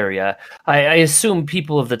hysteria. I assume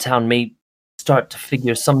people of the town may start to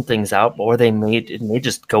figure some things out, or it may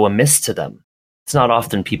just go amiss to them. It's not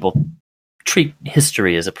often people treat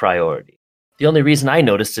history as a priority. The only reason I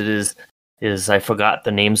noticed it is I forgot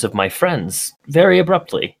the names of my friends very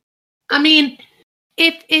abruptly. I mean,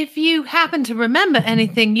 if you happen to remember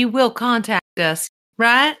anything, you will contact us,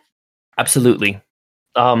 right? Absolutely.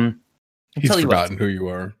 He's forgotten who you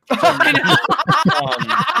are. That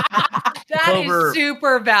is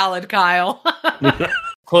super valid, Kyle.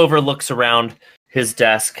 Clover looks around his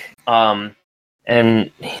desk, and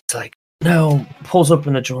he's like, "No," pulls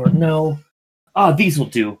open a drawer. "No. These will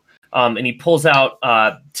do." And he pulls out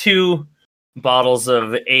 2 bottles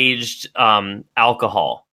of aged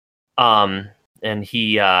alcohol. And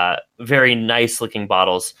he very nice looking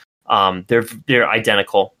bottles. They're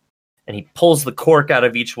identical. And he pulls the cork out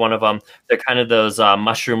of each one of them. They're kind of those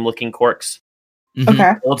mushroom-looking corks.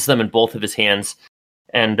 Okay. Holds them in both of his hands.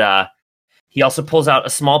 And he also pulls out a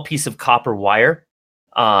small piece of copper wire.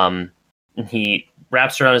 And he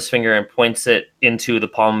wraps around his finger and points it into the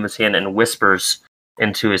palm of his hand and whispers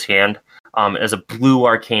into his hand. As a blue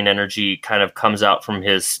arcane energy kind of comes out from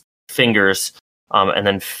his fingers and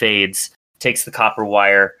then fades. Takes the copper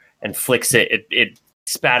wire and flicks it. It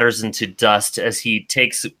spatters into dust as he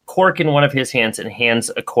takes a cork in one of his hands and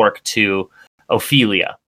hands a cork to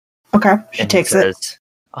Ophelia. Okay, she and takes it.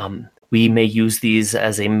 We may use these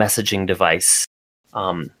as a messaging device.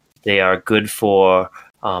 They are good for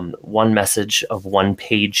one message of 1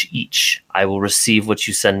 page each. I will receive what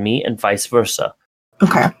you send me and vice versa.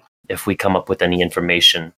 Okay. If we come up with any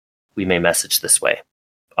information, we may message this way.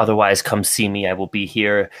 Otherwise, come see me. I will be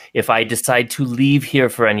here. If I decide to leave here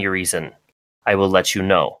for any reason, I will let you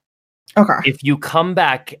know. Okay. If you come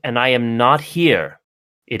back and I am not here,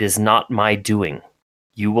 it is not my doing.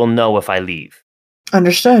 You will know if I leave.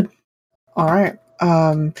 Understood. All right.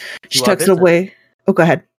 She tucks it away. Oh, go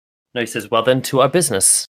ahead. No, he says, "Well then, to our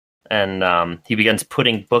business." And he begins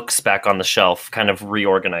putting books back on the shelf, kind of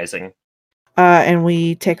reorganizing. And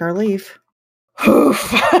we take our leave.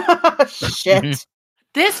 Shit.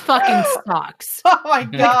 This fucking sucks. Oh my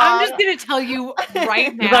Like, god! I'm just gonna tell you right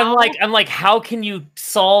 'Cause now. I'm like, how can you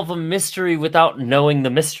solve a mystery without knowing the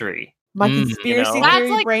mystery? My Mm, you conspiracy know? That's,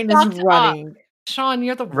 theory like, brain fucked is up. running. Sean,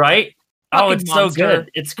 you're the Right? Oh, fucking it's monster. so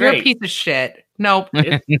good. It's You're a great. piece of shit. Nope.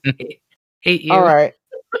 Hate you. All right.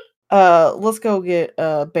 Let's go get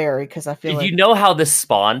Barry because I feel Did like you know how this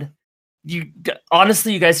spawned?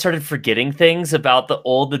 Honestly, you guys started forgetting things about the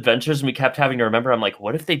old adventures, and we kept having to remember. I'm like,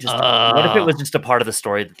 what if they just? What if it was just a part of the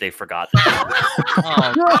story that they forgot? Oh,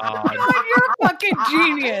 God. God, you're a fucking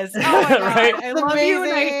genius. Oh my God. Right? I love you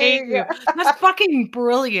and I hate you. Amazing. That's fucking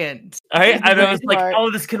brilliant. Right? It's And I very was like, smart.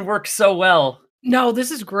 oh, this can work so well. No,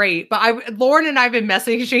 this is great. But Lauren and I have been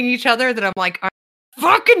messaging each other that I'm like, I'm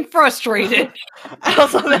fucking frustrated.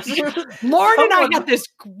 also that's Lauren and I Someone- got this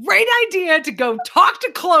great idea to go talk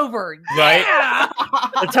to Clover. Right? Yeah.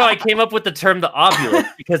 That's how I came up with the term the ovulus,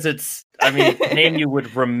 because it's, I mean, a name you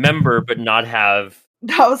would remember but not have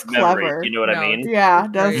that was memory. clever. You know what No, I mean? Yeah,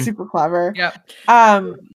 that was Great. super clever. Yep.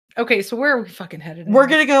 Okay, so where are we fucking headed? we're now?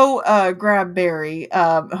 gonna go grab Barry.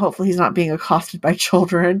 Hopefully he's not being accosted by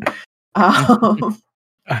children. Um,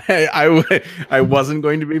 I wasn't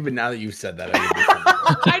going to be, but now that you've said that, I would be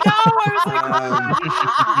I know. I was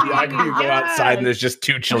like, yeah, I can go outside and there's just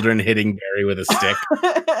two children hitting Barry with a stick.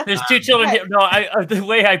 There's two children. No, the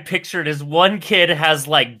way I pictured is one kid has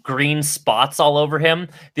like green spots all over him.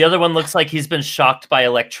 The other one looks like he's been shocked by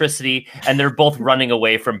electricity, and they're both running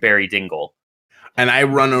away from Barry Dingle. And I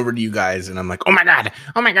run over to you guys and I'm like, oh my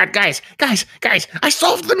god, guys, I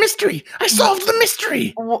solved the mystery.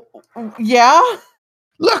 Yeah.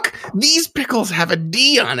 Look, these pickles have a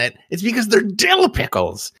D on it. It's because they're dill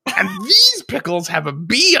pickles. And these pickles have a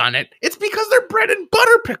B on it. It's because they're bread and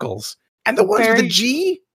butter pickles. And the ones with Very- the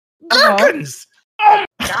G, Uh-huh. gherkins. Oh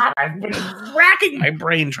my god, I've been racking my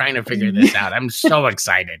brain trying to figure this out. I'm so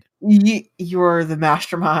excited. You're the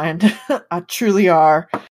mastermind. I truly are.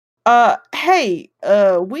 Hey,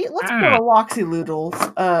 let's go to Loxy Loodles.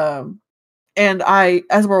 And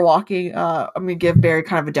as we're walking, I'm gonna give Barry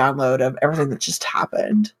kind of a download of everything that just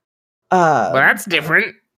happened. Well, that's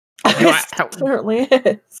different. It certainly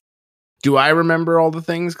is. Do I remember all the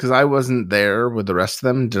things? Because I wasn't there with the rest of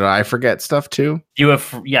them. Did I forget stuff too? You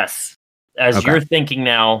have, yes. As Okay. you're thinking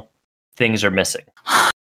now, things are missing.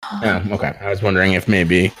 Oh, okay. I was wondering if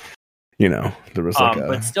maybe, there was like a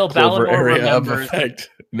but still, Clover Balinor area of remembers. effect,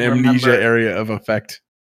 an amnesia remember- area of effect.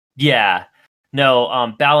 Yeah, no,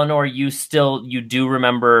 Balinor, you do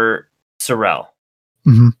remember Sorel.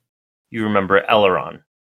 Mhm. You remember Eleron.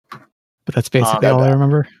 But that's basically Um, all I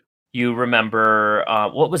remember. You remember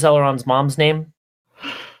what was Eleron's mom's name?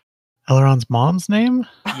 Eleron's mom's name?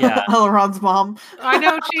 Yeah. Eleron's mom. I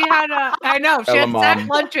know she had she had Elamom. sack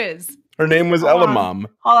lunches. Her name was Hold on. Elamom.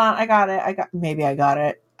 Hold on, I got it. Maybe I got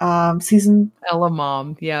it. Season. Ella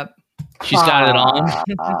mom. Yep. She's got it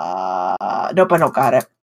on. Nope, I don't got it.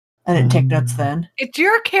 I didn't take notes then. It's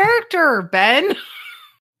your character, Ben.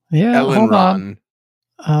 Yeah, hold on.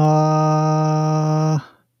 Ellenron.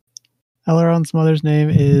 Eleron's mother's name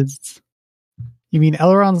is. You mean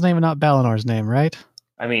Eleron's name and not Balinor's name, right?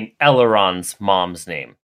 I mean, Eleron's mom's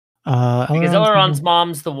name. Because Eleron's Eleron's name-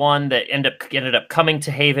 mom's the one that ended up coming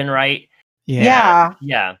to Haven, right? Yeah.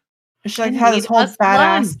 Yeah. She like I had this need whole us badass.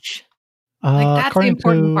 lunch. Like that's the according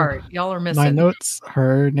important to part. Y'all are My missing. notes,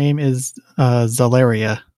 her name is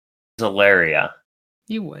Zalaria. Zalaria.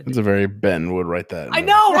 You would. It's a very Ben would write that. in I the-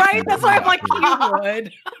 know, right? That's why I'm like, you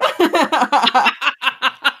would.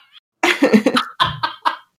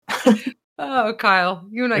 Oh, Kyle,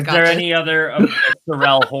 you and I Is got there this. any other of the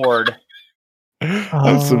Sorel horde?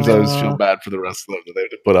 I sometimes feel bad for the rest of them that they have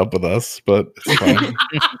to put up with us, but it's fine.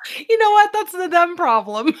 You know what? That's the them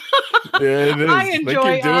problem. Yeah, it is. I They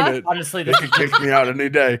enjoy keep doing us. it. Honestly, They this could is kick me out any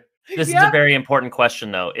day. this is Yeah. a very important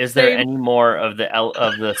question, though. Is there Same. any more of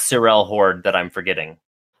the Sorel horde that I'm forgetting?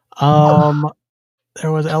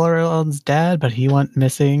 There was Eleron's dad, but he went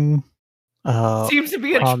missing Seems to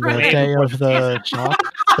be a on the trend. day of the shock.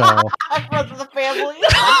 So, Friends of the family.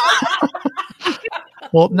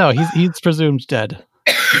 well, no, he's presumed dead.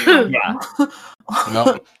 Yeah.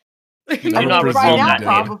 No. You do I'm not presumed recall now, that dead.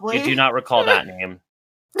 name. probably. You do not recall that name.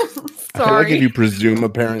 I feel Sorry. like if you presume a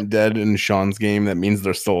parent dead in Sean's game, that means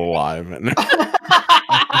they're still alive, and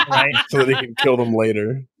Right? so that he can kill them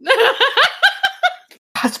later.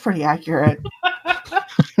 That's pretty accurate.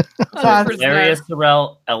 That's- Zalaria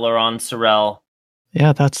Sorel, Eleron Sorel.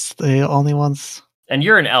 Yeah, that's the only ones. And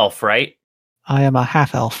you're an elf, right? I am a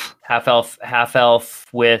half elf. Half elf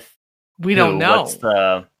with We don't who?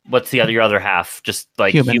 know. What's your other half? Just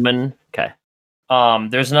like Human. human? Okay.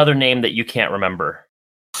 There's another name that you can't remember.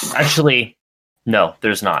 Actually, no,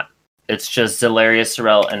 there's not. It's just Zalarius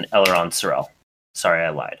Sorel and Elrond Sorel. Sorry, I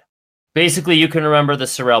lied. Basically, you can remember the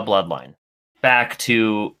Sorel bloodline back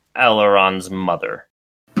to Elrond's mother.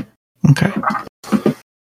 Okay.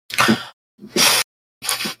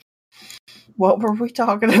 What were we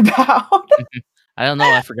talking about? I don't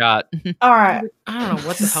know. I forgot. All right. I don't know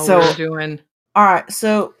what the hell So- we were doing. All right.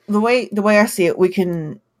 So the way I see it, we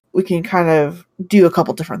can kind of do a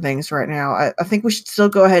couple different things right now. I think we should still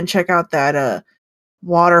go ahead and check out that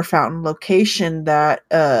water fountain location that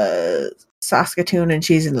Saskatoon and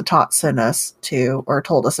Cheese and the Tot sent us to, or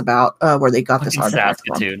told us about, where they got this artifact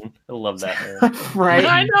from. Saskatoon. I love that name. Right.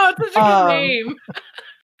 I know it's such a good name.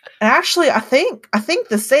 And actually, I think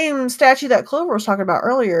the same statue that Clover was talking about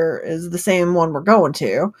earlier is the same one we're going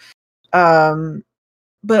to.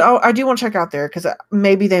 But I do want to check out there because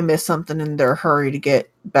maybe they missed something in their hurry to get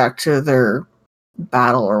back to their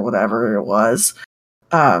battle or whatever it was.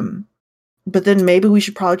 But then maybe we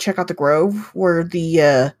should probably check out the grove where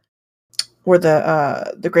the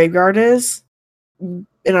graveyard is.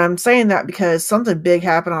 And I'm saying that because something big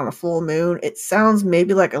happened on a full moon. It sounds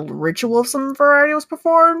maybe like a ritual of some variety was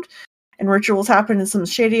performed, and rituals happen in some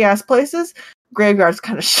shady ass places. Graveyard's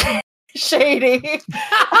kind of shady.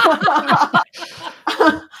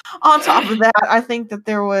 On top of that, I think that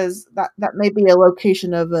there was that may be a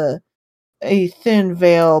location of a thin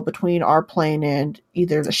veil between our plane and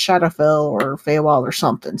either the Shadowfell or Feywild or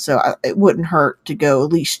something. So it wouldn't hurt to go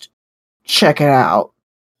at least check it out.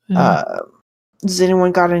 Does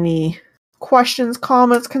anyone got any questions,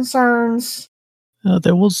 comments, concerns?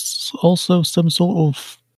 There was also some sort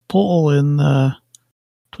of portal in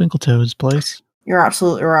Twinkletoes' place. You're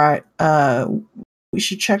absolutely right. We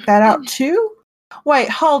should check that out too. Wait,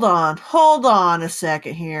 hold on a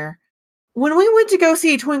second here. When we went to go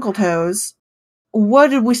see Twinkletoes, what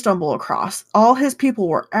did we stumble across? All his people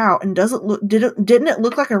were out, and didn't it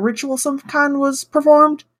look like a ritual of some kind was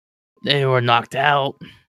performed? They were knocked out.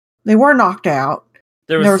 They were knocked out.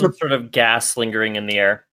 There was some sort of gas lingering in the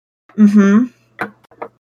air. Mm-hmm.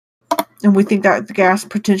 And we think that the gas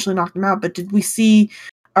potentially knocked them out, but did we see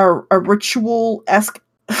a ritual-esque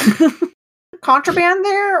contraband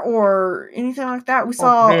there or anything like that? We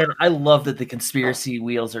saw... Man, I love that the conspiracy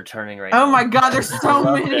wheels are turning right now. Oh my god, there's so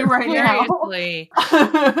many right now. Seriously.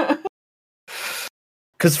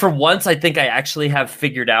 Because for once, I think I actually have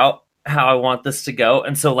figured out how I want this to go.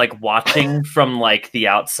 And so, like, watching from, like, the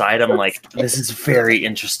outside, I'm like, this is very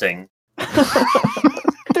interesting.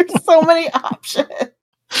 There's so many options.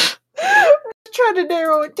 Trying to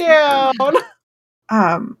narrow it down.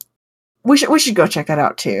 We should go check that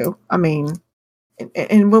out too. I mean,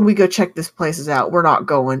 and when we go check this places out, we're not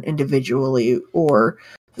going individually or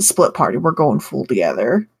the split party. We're going full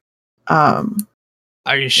together.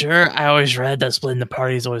 Are you sure? I always read that splitting the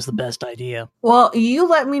party is always the best idea. Well, you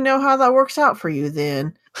let me know how that works out for you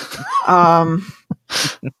then. I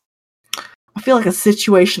feel like a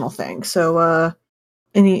situational thing. So,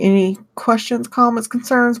 any questions, comments,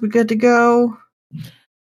 concerns? We good to go?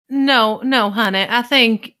 No, honey. I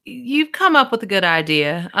think you've come up with a good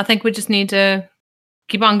idea. I think we just need to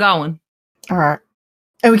keep on going. All right.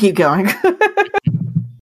 And we keep going.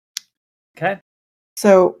 Okay.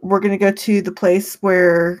 So we're going to go to the place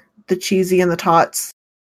where the Cheesy and the Tots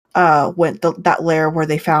went, that lair where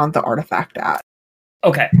they found the artifact at.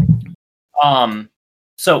 Okay.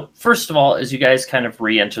 So first of all, as you guys kind of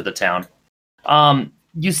re-enter the town,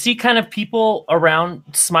 you see kind of people around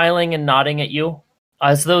smiling and nodding at you,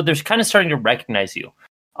 as though they're kind of starting to recognize you.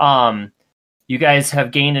 You guys have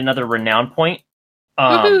gained another renown point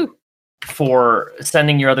for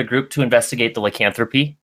sending your other group to investigate the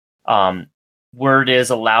lycanthropy. Word is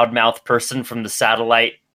a loudmouth person from the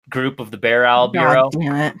satellite group of the Bear Owl Bureau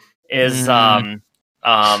is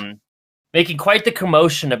making quite the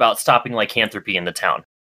commotion about stopping lycanthropy in the town.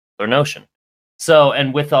 Their notion. So,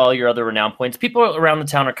 and with all your other renown points, people around the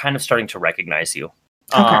town are kind of starting to recognize you.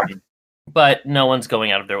 Okay. But no one's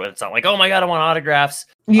going out of their way. It's not like, oh my god, I want autographs.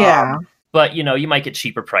 Yeah. But, you know, you might get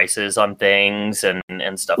cheaper prices on things and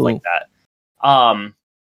stuff like that.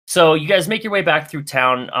 So you guys make your way back through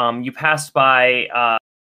town. You pass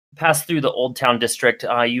through the Old Town District.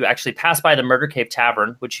 You actually pass by the Murder Cave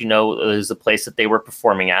Tavern, which you know is the place that they were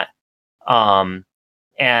performing at.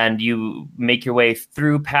 And you make your way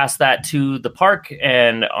through past that to the park.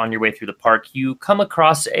 And on your way through the park, you come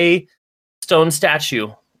across a stone statue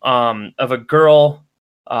of a girl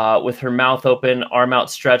with her mouth open, arm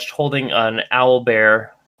outstretched, holding an owl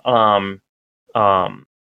bear.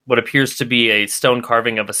 What appears to be a stone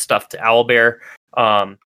carving of a stuffed owl bear,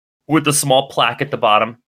 with a small plaque at the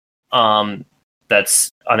bottom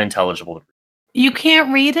that's unintelligible. You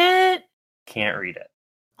can't read it? Can't read it.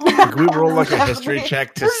 Can we roll like a history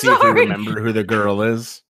check to see if we Sorry. remember who the girl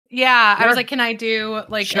is? Yeah, I Sure. was like, can I do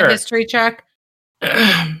like Sure. a history check?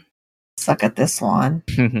 Suck at this one.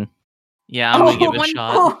 Yeah, I'm gonna give it a one-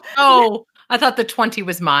 shot. Oh, I thought the 20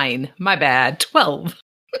 was mine. My bad. 12.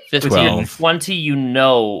 With 15. your 20, you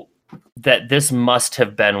know that this must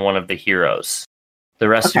have been one of the heroes. The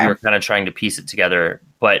rest of Okay. you are kind of trying to piece it together,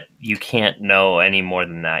 but you can't know any more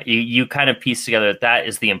than that. You kind of piece together that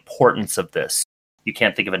is the importance of this. You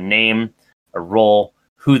can't think of a name, a role,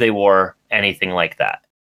 who they were, anything like that.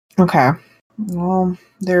 Okay. Well,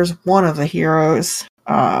 there's one of the heroes.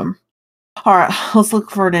 All right, let's look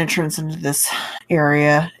for an entrance into this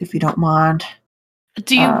area, if you don't mind.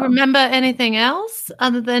 Do you Um, remember anything else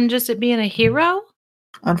other than just it being a hero?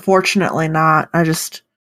 Unfortunately, not. I just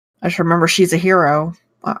remember she's a hero.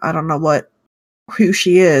 I don't know who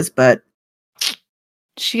she is, but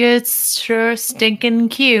She is sure stinking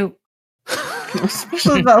cute.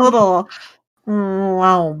 especially that little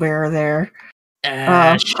owl bear there.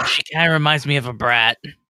 She kind of reminds me of a brat.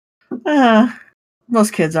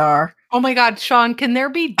 Most kids are. Oh my god, Sean, can there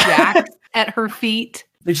be jacks at her feet?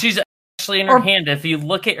 She's actually in her Or- hand. If you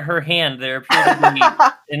look at her hand, there appear to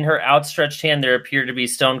be, in her outstretched hand, there appear to be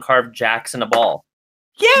stone carved jacks and a ball.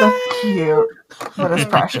 That's cute. That is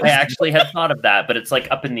precious. I actually had thought of that, but it's like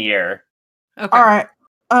up in the air. Okay. All right.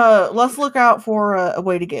 Let's look out for a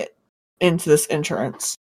way to get into this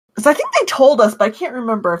entrance. Because I think they told us, but I can't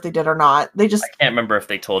remember if they did or not. They just, I can't remember if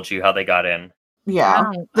they told you how they got in.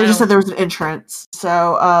 yeah, they just said there was an entrance.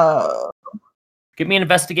 So, Give me an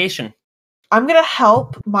investigation. I'm gonna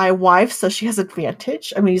help my wife so she has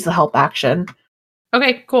advantage. I'm gonna use the help action.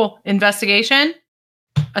 Okay, cool. Investigation.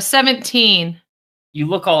 A 17. You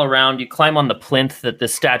look all around, you climb on the plinth that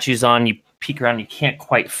this statue's on, you peek around, you can't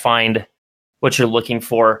quite find what you're looking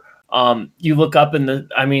for. You look up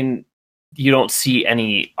you don't see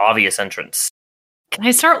any obvious entrance. Can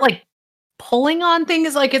I start like pulling on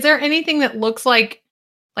things? Like, is there anything that looks like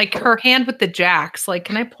her hand with the jacks? Like,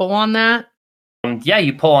 can I pull on that? Yeah,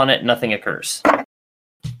 you pull on it, nothing occurs.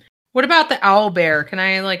 What about the owl bear? Can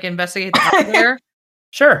I like investigate the owl bear?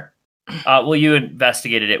 Sure. Well, you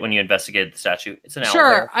investigated it when you investigated the statue. It's an owl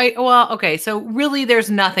Sure. bear. Okay. So really, there's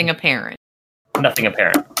nothing apparent. Nothing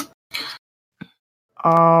apparent.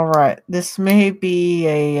 All right. This may be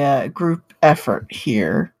a group effort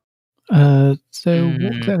here. So what Hmm.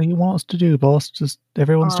 exactly you want us to do, boss? Just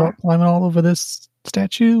everyone start climbing all over this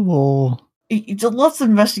statue, or Let's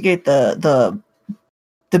investigate the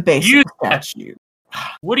base You- of the statue.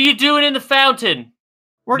 What are you doing in the fountain?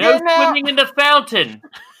 We're no getting out. swimming in the fountain.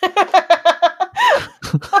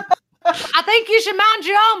 I think you should mind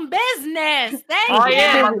your own business. Thank I you.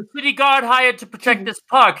 am. I'm the city guard hired to protect this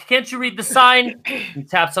park. Can't you read the sign? He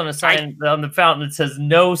taps on a sign on the fountain that says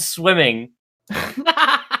 "No swimming."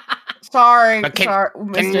 Sorry, But sorry, we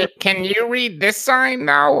missed it. Can you read this sign?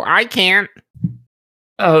 No, I can't.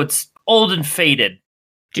 Oh, it's old and faded.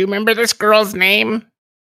 Do you remember this girl's name?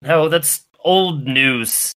 No, that's old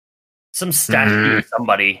news. Some statue of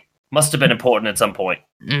somebody. Must have been important at some point.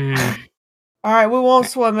 Mm. All right, we won't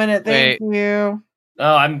swim in it. Thank Wait. you.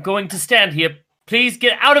 Oh, I'm going to stand here. Please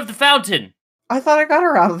get out of the fountain. I thought I got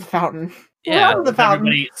her out of the fountain. We're Yeah, out of the fountain.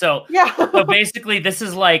 Everybody. So Yeah. basically, this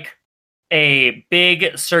is like a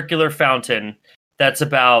big circular fountain that's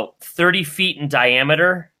about 30 feet in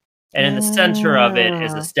diameter, and in the center of it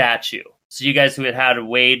is a statue. So you guys who had to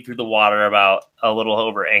wade through the water about a little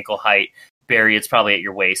over ankle height, Barry, it's probably at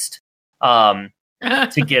your waist, to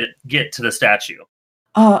get to the statue.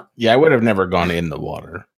 Yeah, I would have never gone in the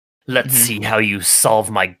water. Let's see how you solve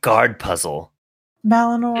my guard puzzle.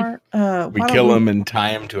 Valinor, We why don't kill him and tie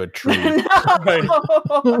him to a tree.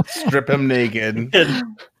 No. Strip him naked.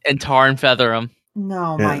 And tar and feather him.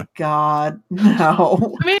 No, Yeah. my God,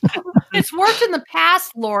 no. I mean, it's worked in the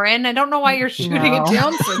past, Lauren. I don't know why you're shooting No. it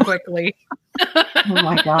down so quickly. Oh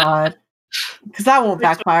my God, because that won't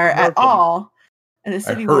backfire at all. And the I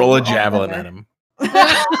city hurl will a all javelin better. at him.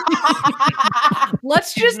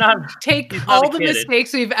 Let's He's just not take he's not all a the kid.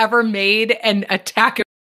 mistakes we've ever made and attack it.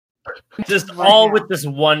 Just Right all now. with this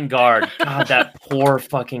one guard. God, that poor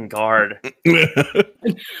fucking guard.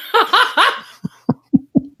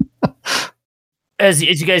 As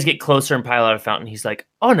you guys get closer and pile out of fountain, he's like,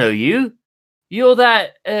 "Oh no, you're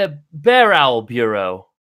that Bear Owl Bureau."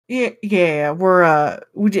 Yeah,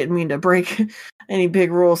 we didn't mean to break any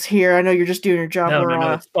big rules here. I know you're just doing your job.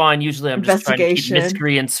 No, it's fine. Usually, I'm just trying to keep investigation.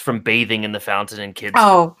 miscreants from bathing in the fountain and kids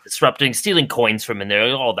Oh, disrupting, stealing coins from in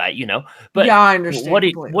there, all that, you know. But yeah, I understand. what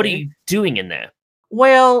are completely. you doing in there?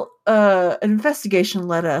 Well, an investigation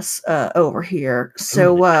led us over here.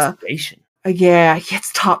 So, Investigation. Yeah,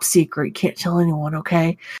 it's top secret. Can't tell anyone,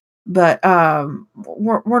 okay? But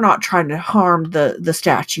we're not trying to harm the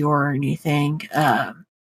statue or anything.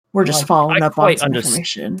 We're just following up on some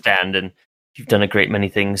information. And you've done a great many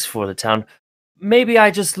things for the town. Maybe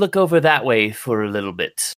I just look over that way for a little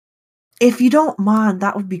bit. If you don't mind,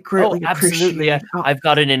 that would be greatly absolutely. appreciated. I've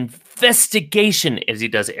got an investigation, as he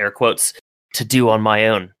does air quotes, to do on my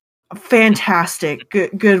own. Fantastic.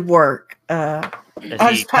 Good work. As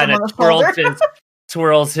he kind of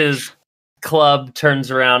twirls his club,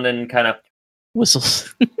 turns around and kind of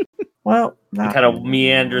whistles. Well, kind of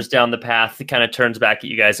meanders down the path. He kind of turns back at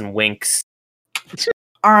you guys and winks.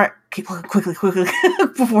 All right, quickly,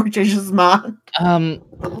 before he changes his mind.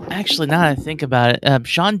 Actually, now that I think about it,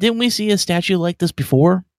 Sean, didn't we see a statue like this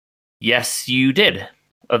before? Yes, you did.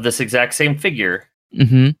 Of this exact same figure.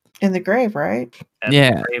 Mm-hmm. In the grave, right?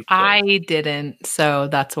 Yeah. I didn't, so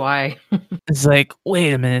that's why. It's like,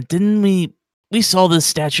 wait a minute, didn't we saw this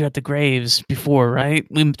statue at the graves before, right?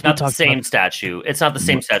 We not the same statue. It's not the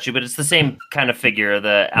same statue, but it's the same kind of figure,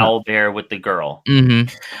 the owl bear with the girl.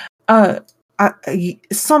 Mm-hmm.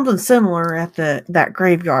 Something similar at that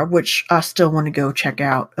graveyard, which I still want to go check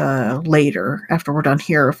out later after we're done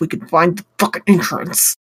here, if we can find the fucking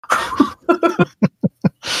entrance.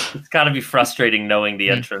 It's got to be frustrating knowing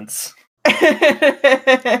the entrance.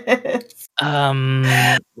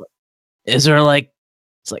 Is there like,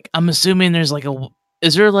 it's like, I'm assuming there's like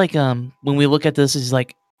is there like, when we look at this, is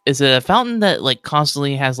it a fountain that like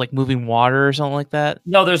constantly has like moving water or something like that?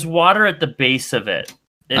 No, there's water at the base of it.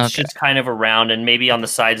 It's just kind of around, and maybe on the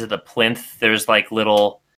sides of the plinth, there's like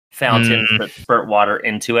little fountains that spurt water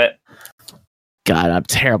into it. God, I'm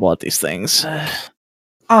terrible at these things.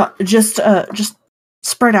 Just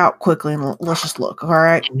spread out quickly and let's just look. All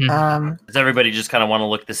right. Does everybody just kind of want to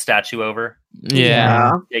look the statue over?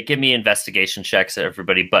 Yeah. Give me investigation checks,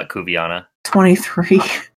 everybody, but Kuviana. 23.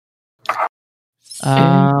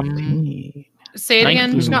 Say it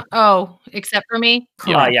again. Except for me.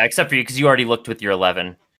 Yeah, except for you, because you already looked with your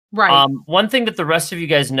 11. Right. One thing that the rest of you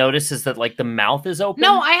guys notice is that like the mouth is open.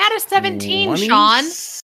 No, I had a 17, Sean.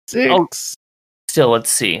 6. Still, let's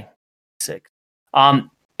see. 6.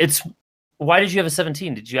 It's why did you have a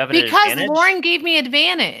 17? Did you have an advantage? Because Lauren gave me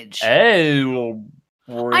advantage. Oh.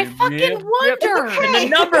 I fucking wonder. And the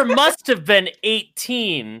number must have been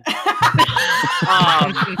 18.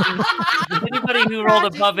 Anybody who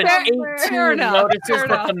rolled above an 18 notices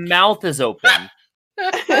that the mouth is open.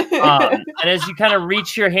 And as you kind of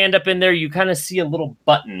reach your hand up in there, you kind of see a little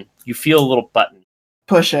button. You feel a little button.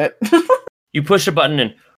 Push it. You push a button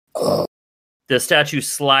and the statue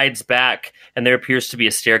slides back, and there appears to be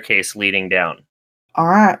a staircase leading down. All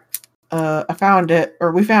right. I found it,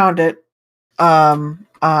 or we found it. Go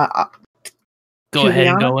ahead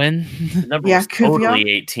and go in. The number was totally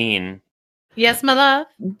 18. Yes, my love.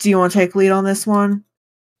 Do you want to take lead on this one?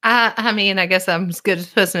 I mean, I guess I'm as good a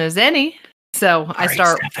person as any. So I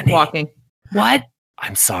start walking. What?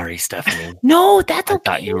 I'm sorry, Stephanie. No, that's okay.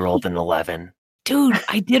 I thought you rolled an 11. Dude,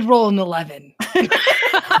 I did roll an 11.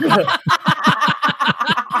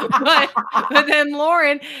 but then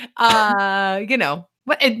Lauren,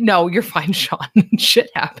 no, you're fine, Sean. Shit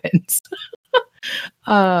happens.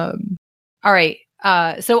 All right.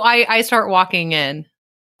 So I start walking in.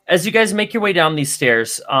 As you guys make your way down these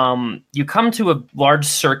stairs, you come to a large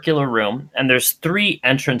circular room, and there's 3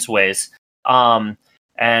 entranceways.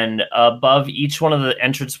 And above each one of the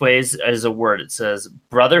entranceways is a word. It says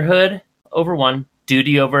brotherhood over one,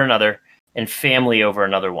 duty over another, and family over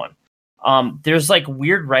another one. There's like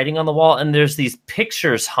weird writing on the wall, and there's these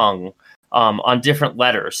pictures hung on different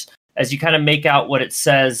letters. As you kind of make out what it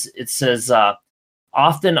says,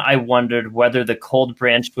 often I wondered whether the cold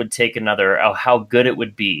branch would take another, oh, how good it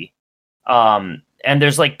would be. And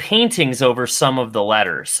there's like paintings over some of the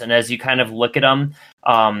letters. And as you kind of look at them,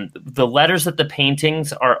 the letters that the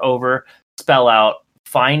paintings are over spell out,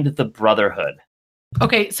 find the brotherhood.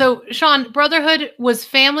 Okay, so Sean, brotherhood was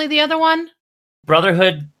family, the other one?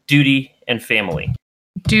 Brotherhood, duty, and family.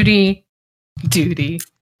 Duty.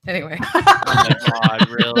 Anyway. Oh my God,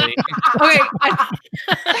 really? Okay.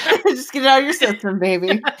 Just get it out of your system,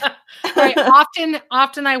 baby. Right.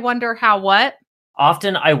 Often I wonder how what?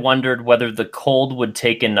 Often I wondered whether the cold would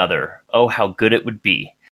take another. Oh, how good it would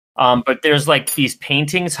be. But there's like these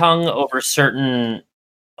paintings hung over certain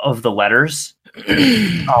of the letters.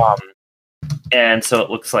 And so it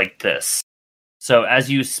looks like this. So as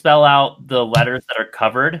you spell out the letters that are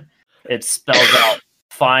covered, it spells out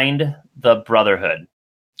find the brotherhood.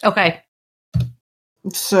 Okay.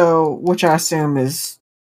 So, which I assume is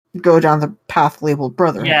go down the path labeled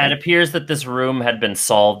brotherhood. Yeah, it appears that this room had been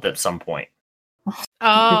solved at some point.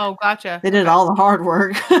 Oh, gotcha. They did all the hard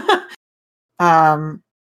work.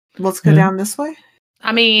 Let's go Yeah. down this way.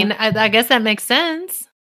 I mean, I guess that makes sense.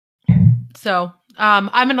 So, I'm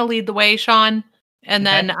going to lead the way, Sean, and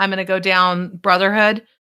then I'm going to go down Brotherhood.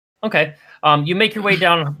 Okay. You make your way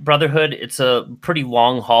down Brotherhood. It's a pretty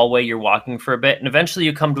long hallway. You're walking for a bit, and eventually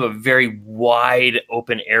you come to a very wide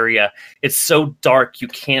open area. It's so dark you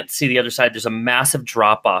can't see the other side. There's a massive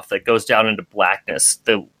drop off that goes down into blackness,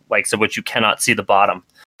 the likes of which you cannot see the bottom.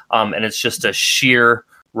 And it's just a sheer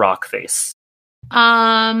rock face.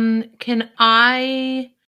 Can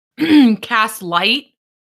I cast light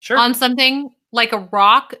Sure. on something like a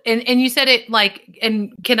rock? And you said it like,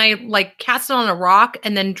 and can I like cast it on a rock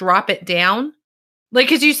and then drop it down? Like,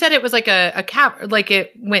 cause you said it was like a cap, like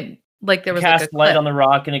it went, like there was Cast like a light clip. on the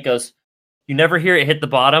rock, and it goes. You never hear it hit the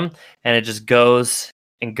bottom, and it just goes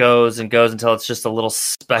and goes and goes until it's just a little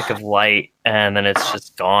speck of light, and then it's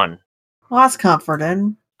just gone. Well, that's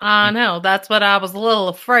comforting. I know, that's what I was a little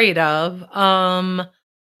afraid of.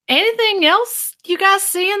 Anything else you guys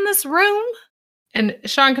see in this room? And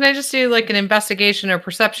Sean, can I just do like an investigation or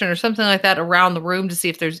perception or something like that around the room to see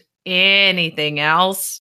if there's anything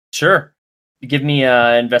else? Sure. You give me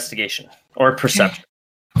investigation or perception.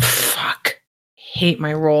 Fuck. Hate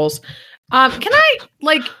my rolls. Can I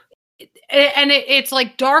like, and it's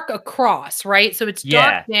like dark across, right? So it's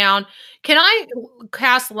dark down. Can I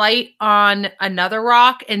cast light on another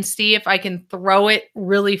rock and see if I can throw it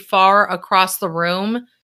really far across the room?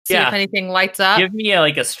 See if anything lights up? Give me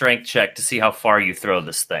a strength check to see how far you throw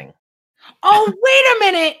this thing. Oh, wait a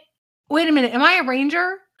minute. Wait a minute. Am I a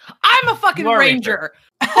ranger? I'm a fucking You are a ranger.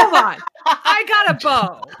 Hold on. I got a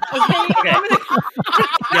bow. Okay. Okay.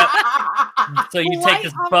 So you take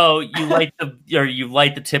this bow, you light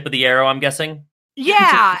the tip of the arrow, I'm guessing?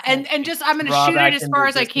 Yeah, and just I'm going to Draw shoot back it as into far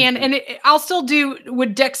as I distance can, and I'll still do.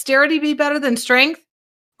 Would dexterity be better than strength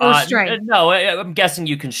or strength? No, I'm guessing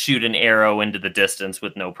you can shoot an arrow into the distance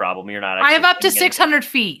with no problem. You're not. I have up to actually 600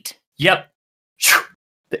 feet. Yep.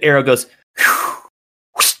 The arrow goes,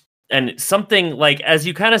 and something like as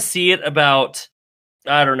you kind of see it about,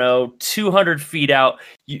 I don't know, 200 feet out,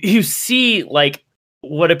 you see like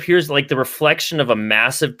what appears like the reflection of a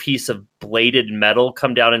massive piece of bladed metal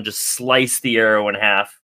come down and just slice the arrow in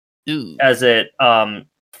half. Ooh. As it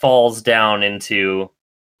falls down into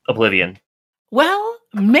oblivion. Well,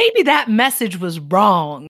 maybe that message was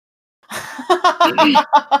wrong.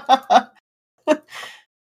 I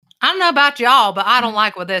don't know about y'all, but I don't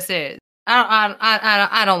like what this is.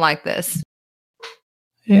 I don't like this.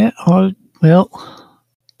 Yeah, well,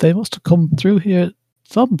 they must have come through here at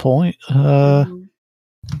some point.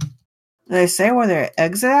 They say where their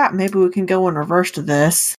exit at. Maybe we can go in reverse to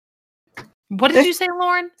this. What did you say,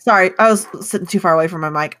 Lauren? Sorry, I was sitting too far away from my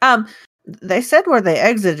mic. They said where they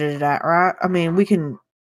exited it at, right? I mean,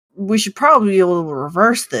 we should probably be able to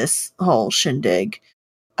reverse this whole shindig.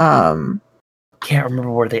 Can't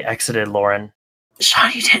remember where they exited, Lauren.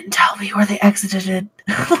 Sean, you didn't tell me where they exited.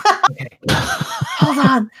 Okay. Hold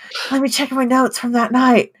on. Let me check my notes from that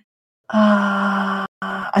night. I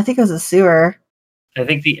think it was a sewer. I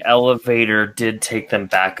think the elevator did take them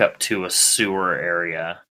back up to a sewer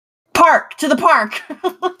area. To the park.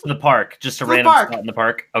 To the park. Just a To the random park. spot in the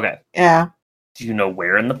park? Okay. Yeah. Do you know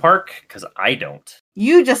where in the park? Because I don't.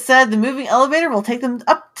 You just said the moving elevator will take them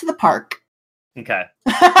up to the park. Okay.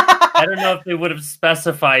 I don't know if they would have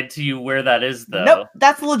specified to you where that is, though. Nope,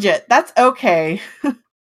 that's legit. That's okay.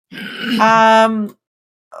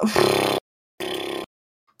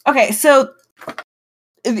 Okay, so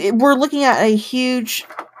we're looking at a huge,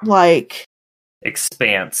 like,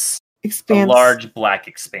 Expanse. expanse, A large black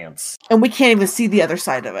expanse. and we can't even see the other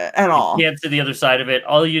side of it at all. You can't see the other side of it.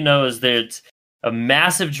 All you know is there's a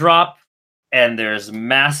massive drop, and there's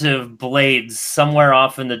massive blades somewhere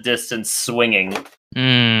off in the distance swinging.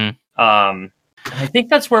 Mm. I think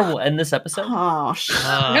that's where we'll end this episode. Oh, shit.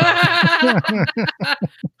 Hashtag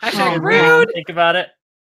Oh, rude. Think about it.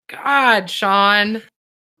 God, Sean.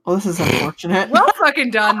 Well, this is unfortunate. Well fucking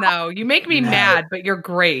done though. You make me mad, but you're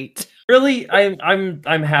great. Really,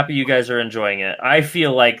 I'm happy you guys are enjoying it. I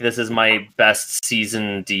feel like this is my best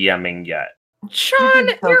season DMing yet. Sean,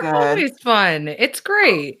 did so you're good. always fun. It's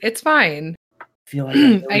great. It's fine. I feel like I'm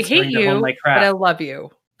really I hate starting to hone you, my but I craft. love you.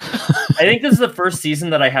 I think this is the first season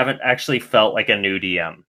that I haven't actually felt like a new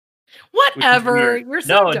DM. Whatever. weird. You're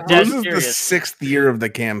so No, dumb. dead This is the serious. 6th year of the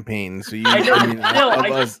campaign, so you. I know.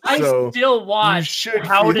 I I still watch should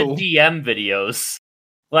how to feel- DM videos.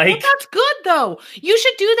 Well, Like, that's good though. You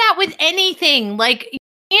should do that with anything. Like you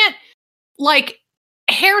can't like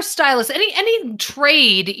hairstylist, any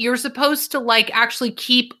trade, you're supposed to like actually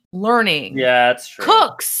keep learning. Yeah, that's true.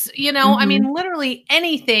 Cooks, I mean, literally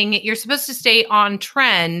anything. You're supposed to stay on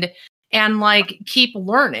trend and like keep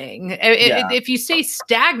learning. If you stay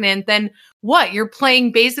stagnant, then what? You're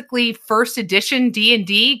playing basically first edition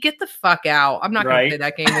D&D? Get the fuck out. I'm not going to play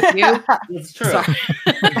that game with you. It's true.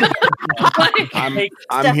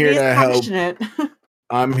 I'm here to help.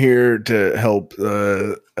 I'm here to help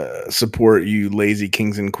support you lazy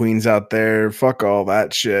kings and queens out there. Fuck all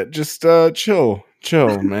that shit. Just chill,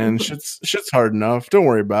 man. Shit's hard enough. Don't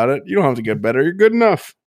worry about it. You don't have to get better. You're good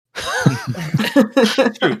enough.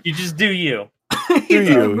 True. You just do you. Do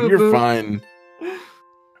you? You're fine.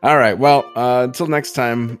 All right. Well, until next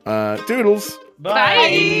time. Doodles.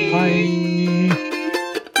 Bye. Bye.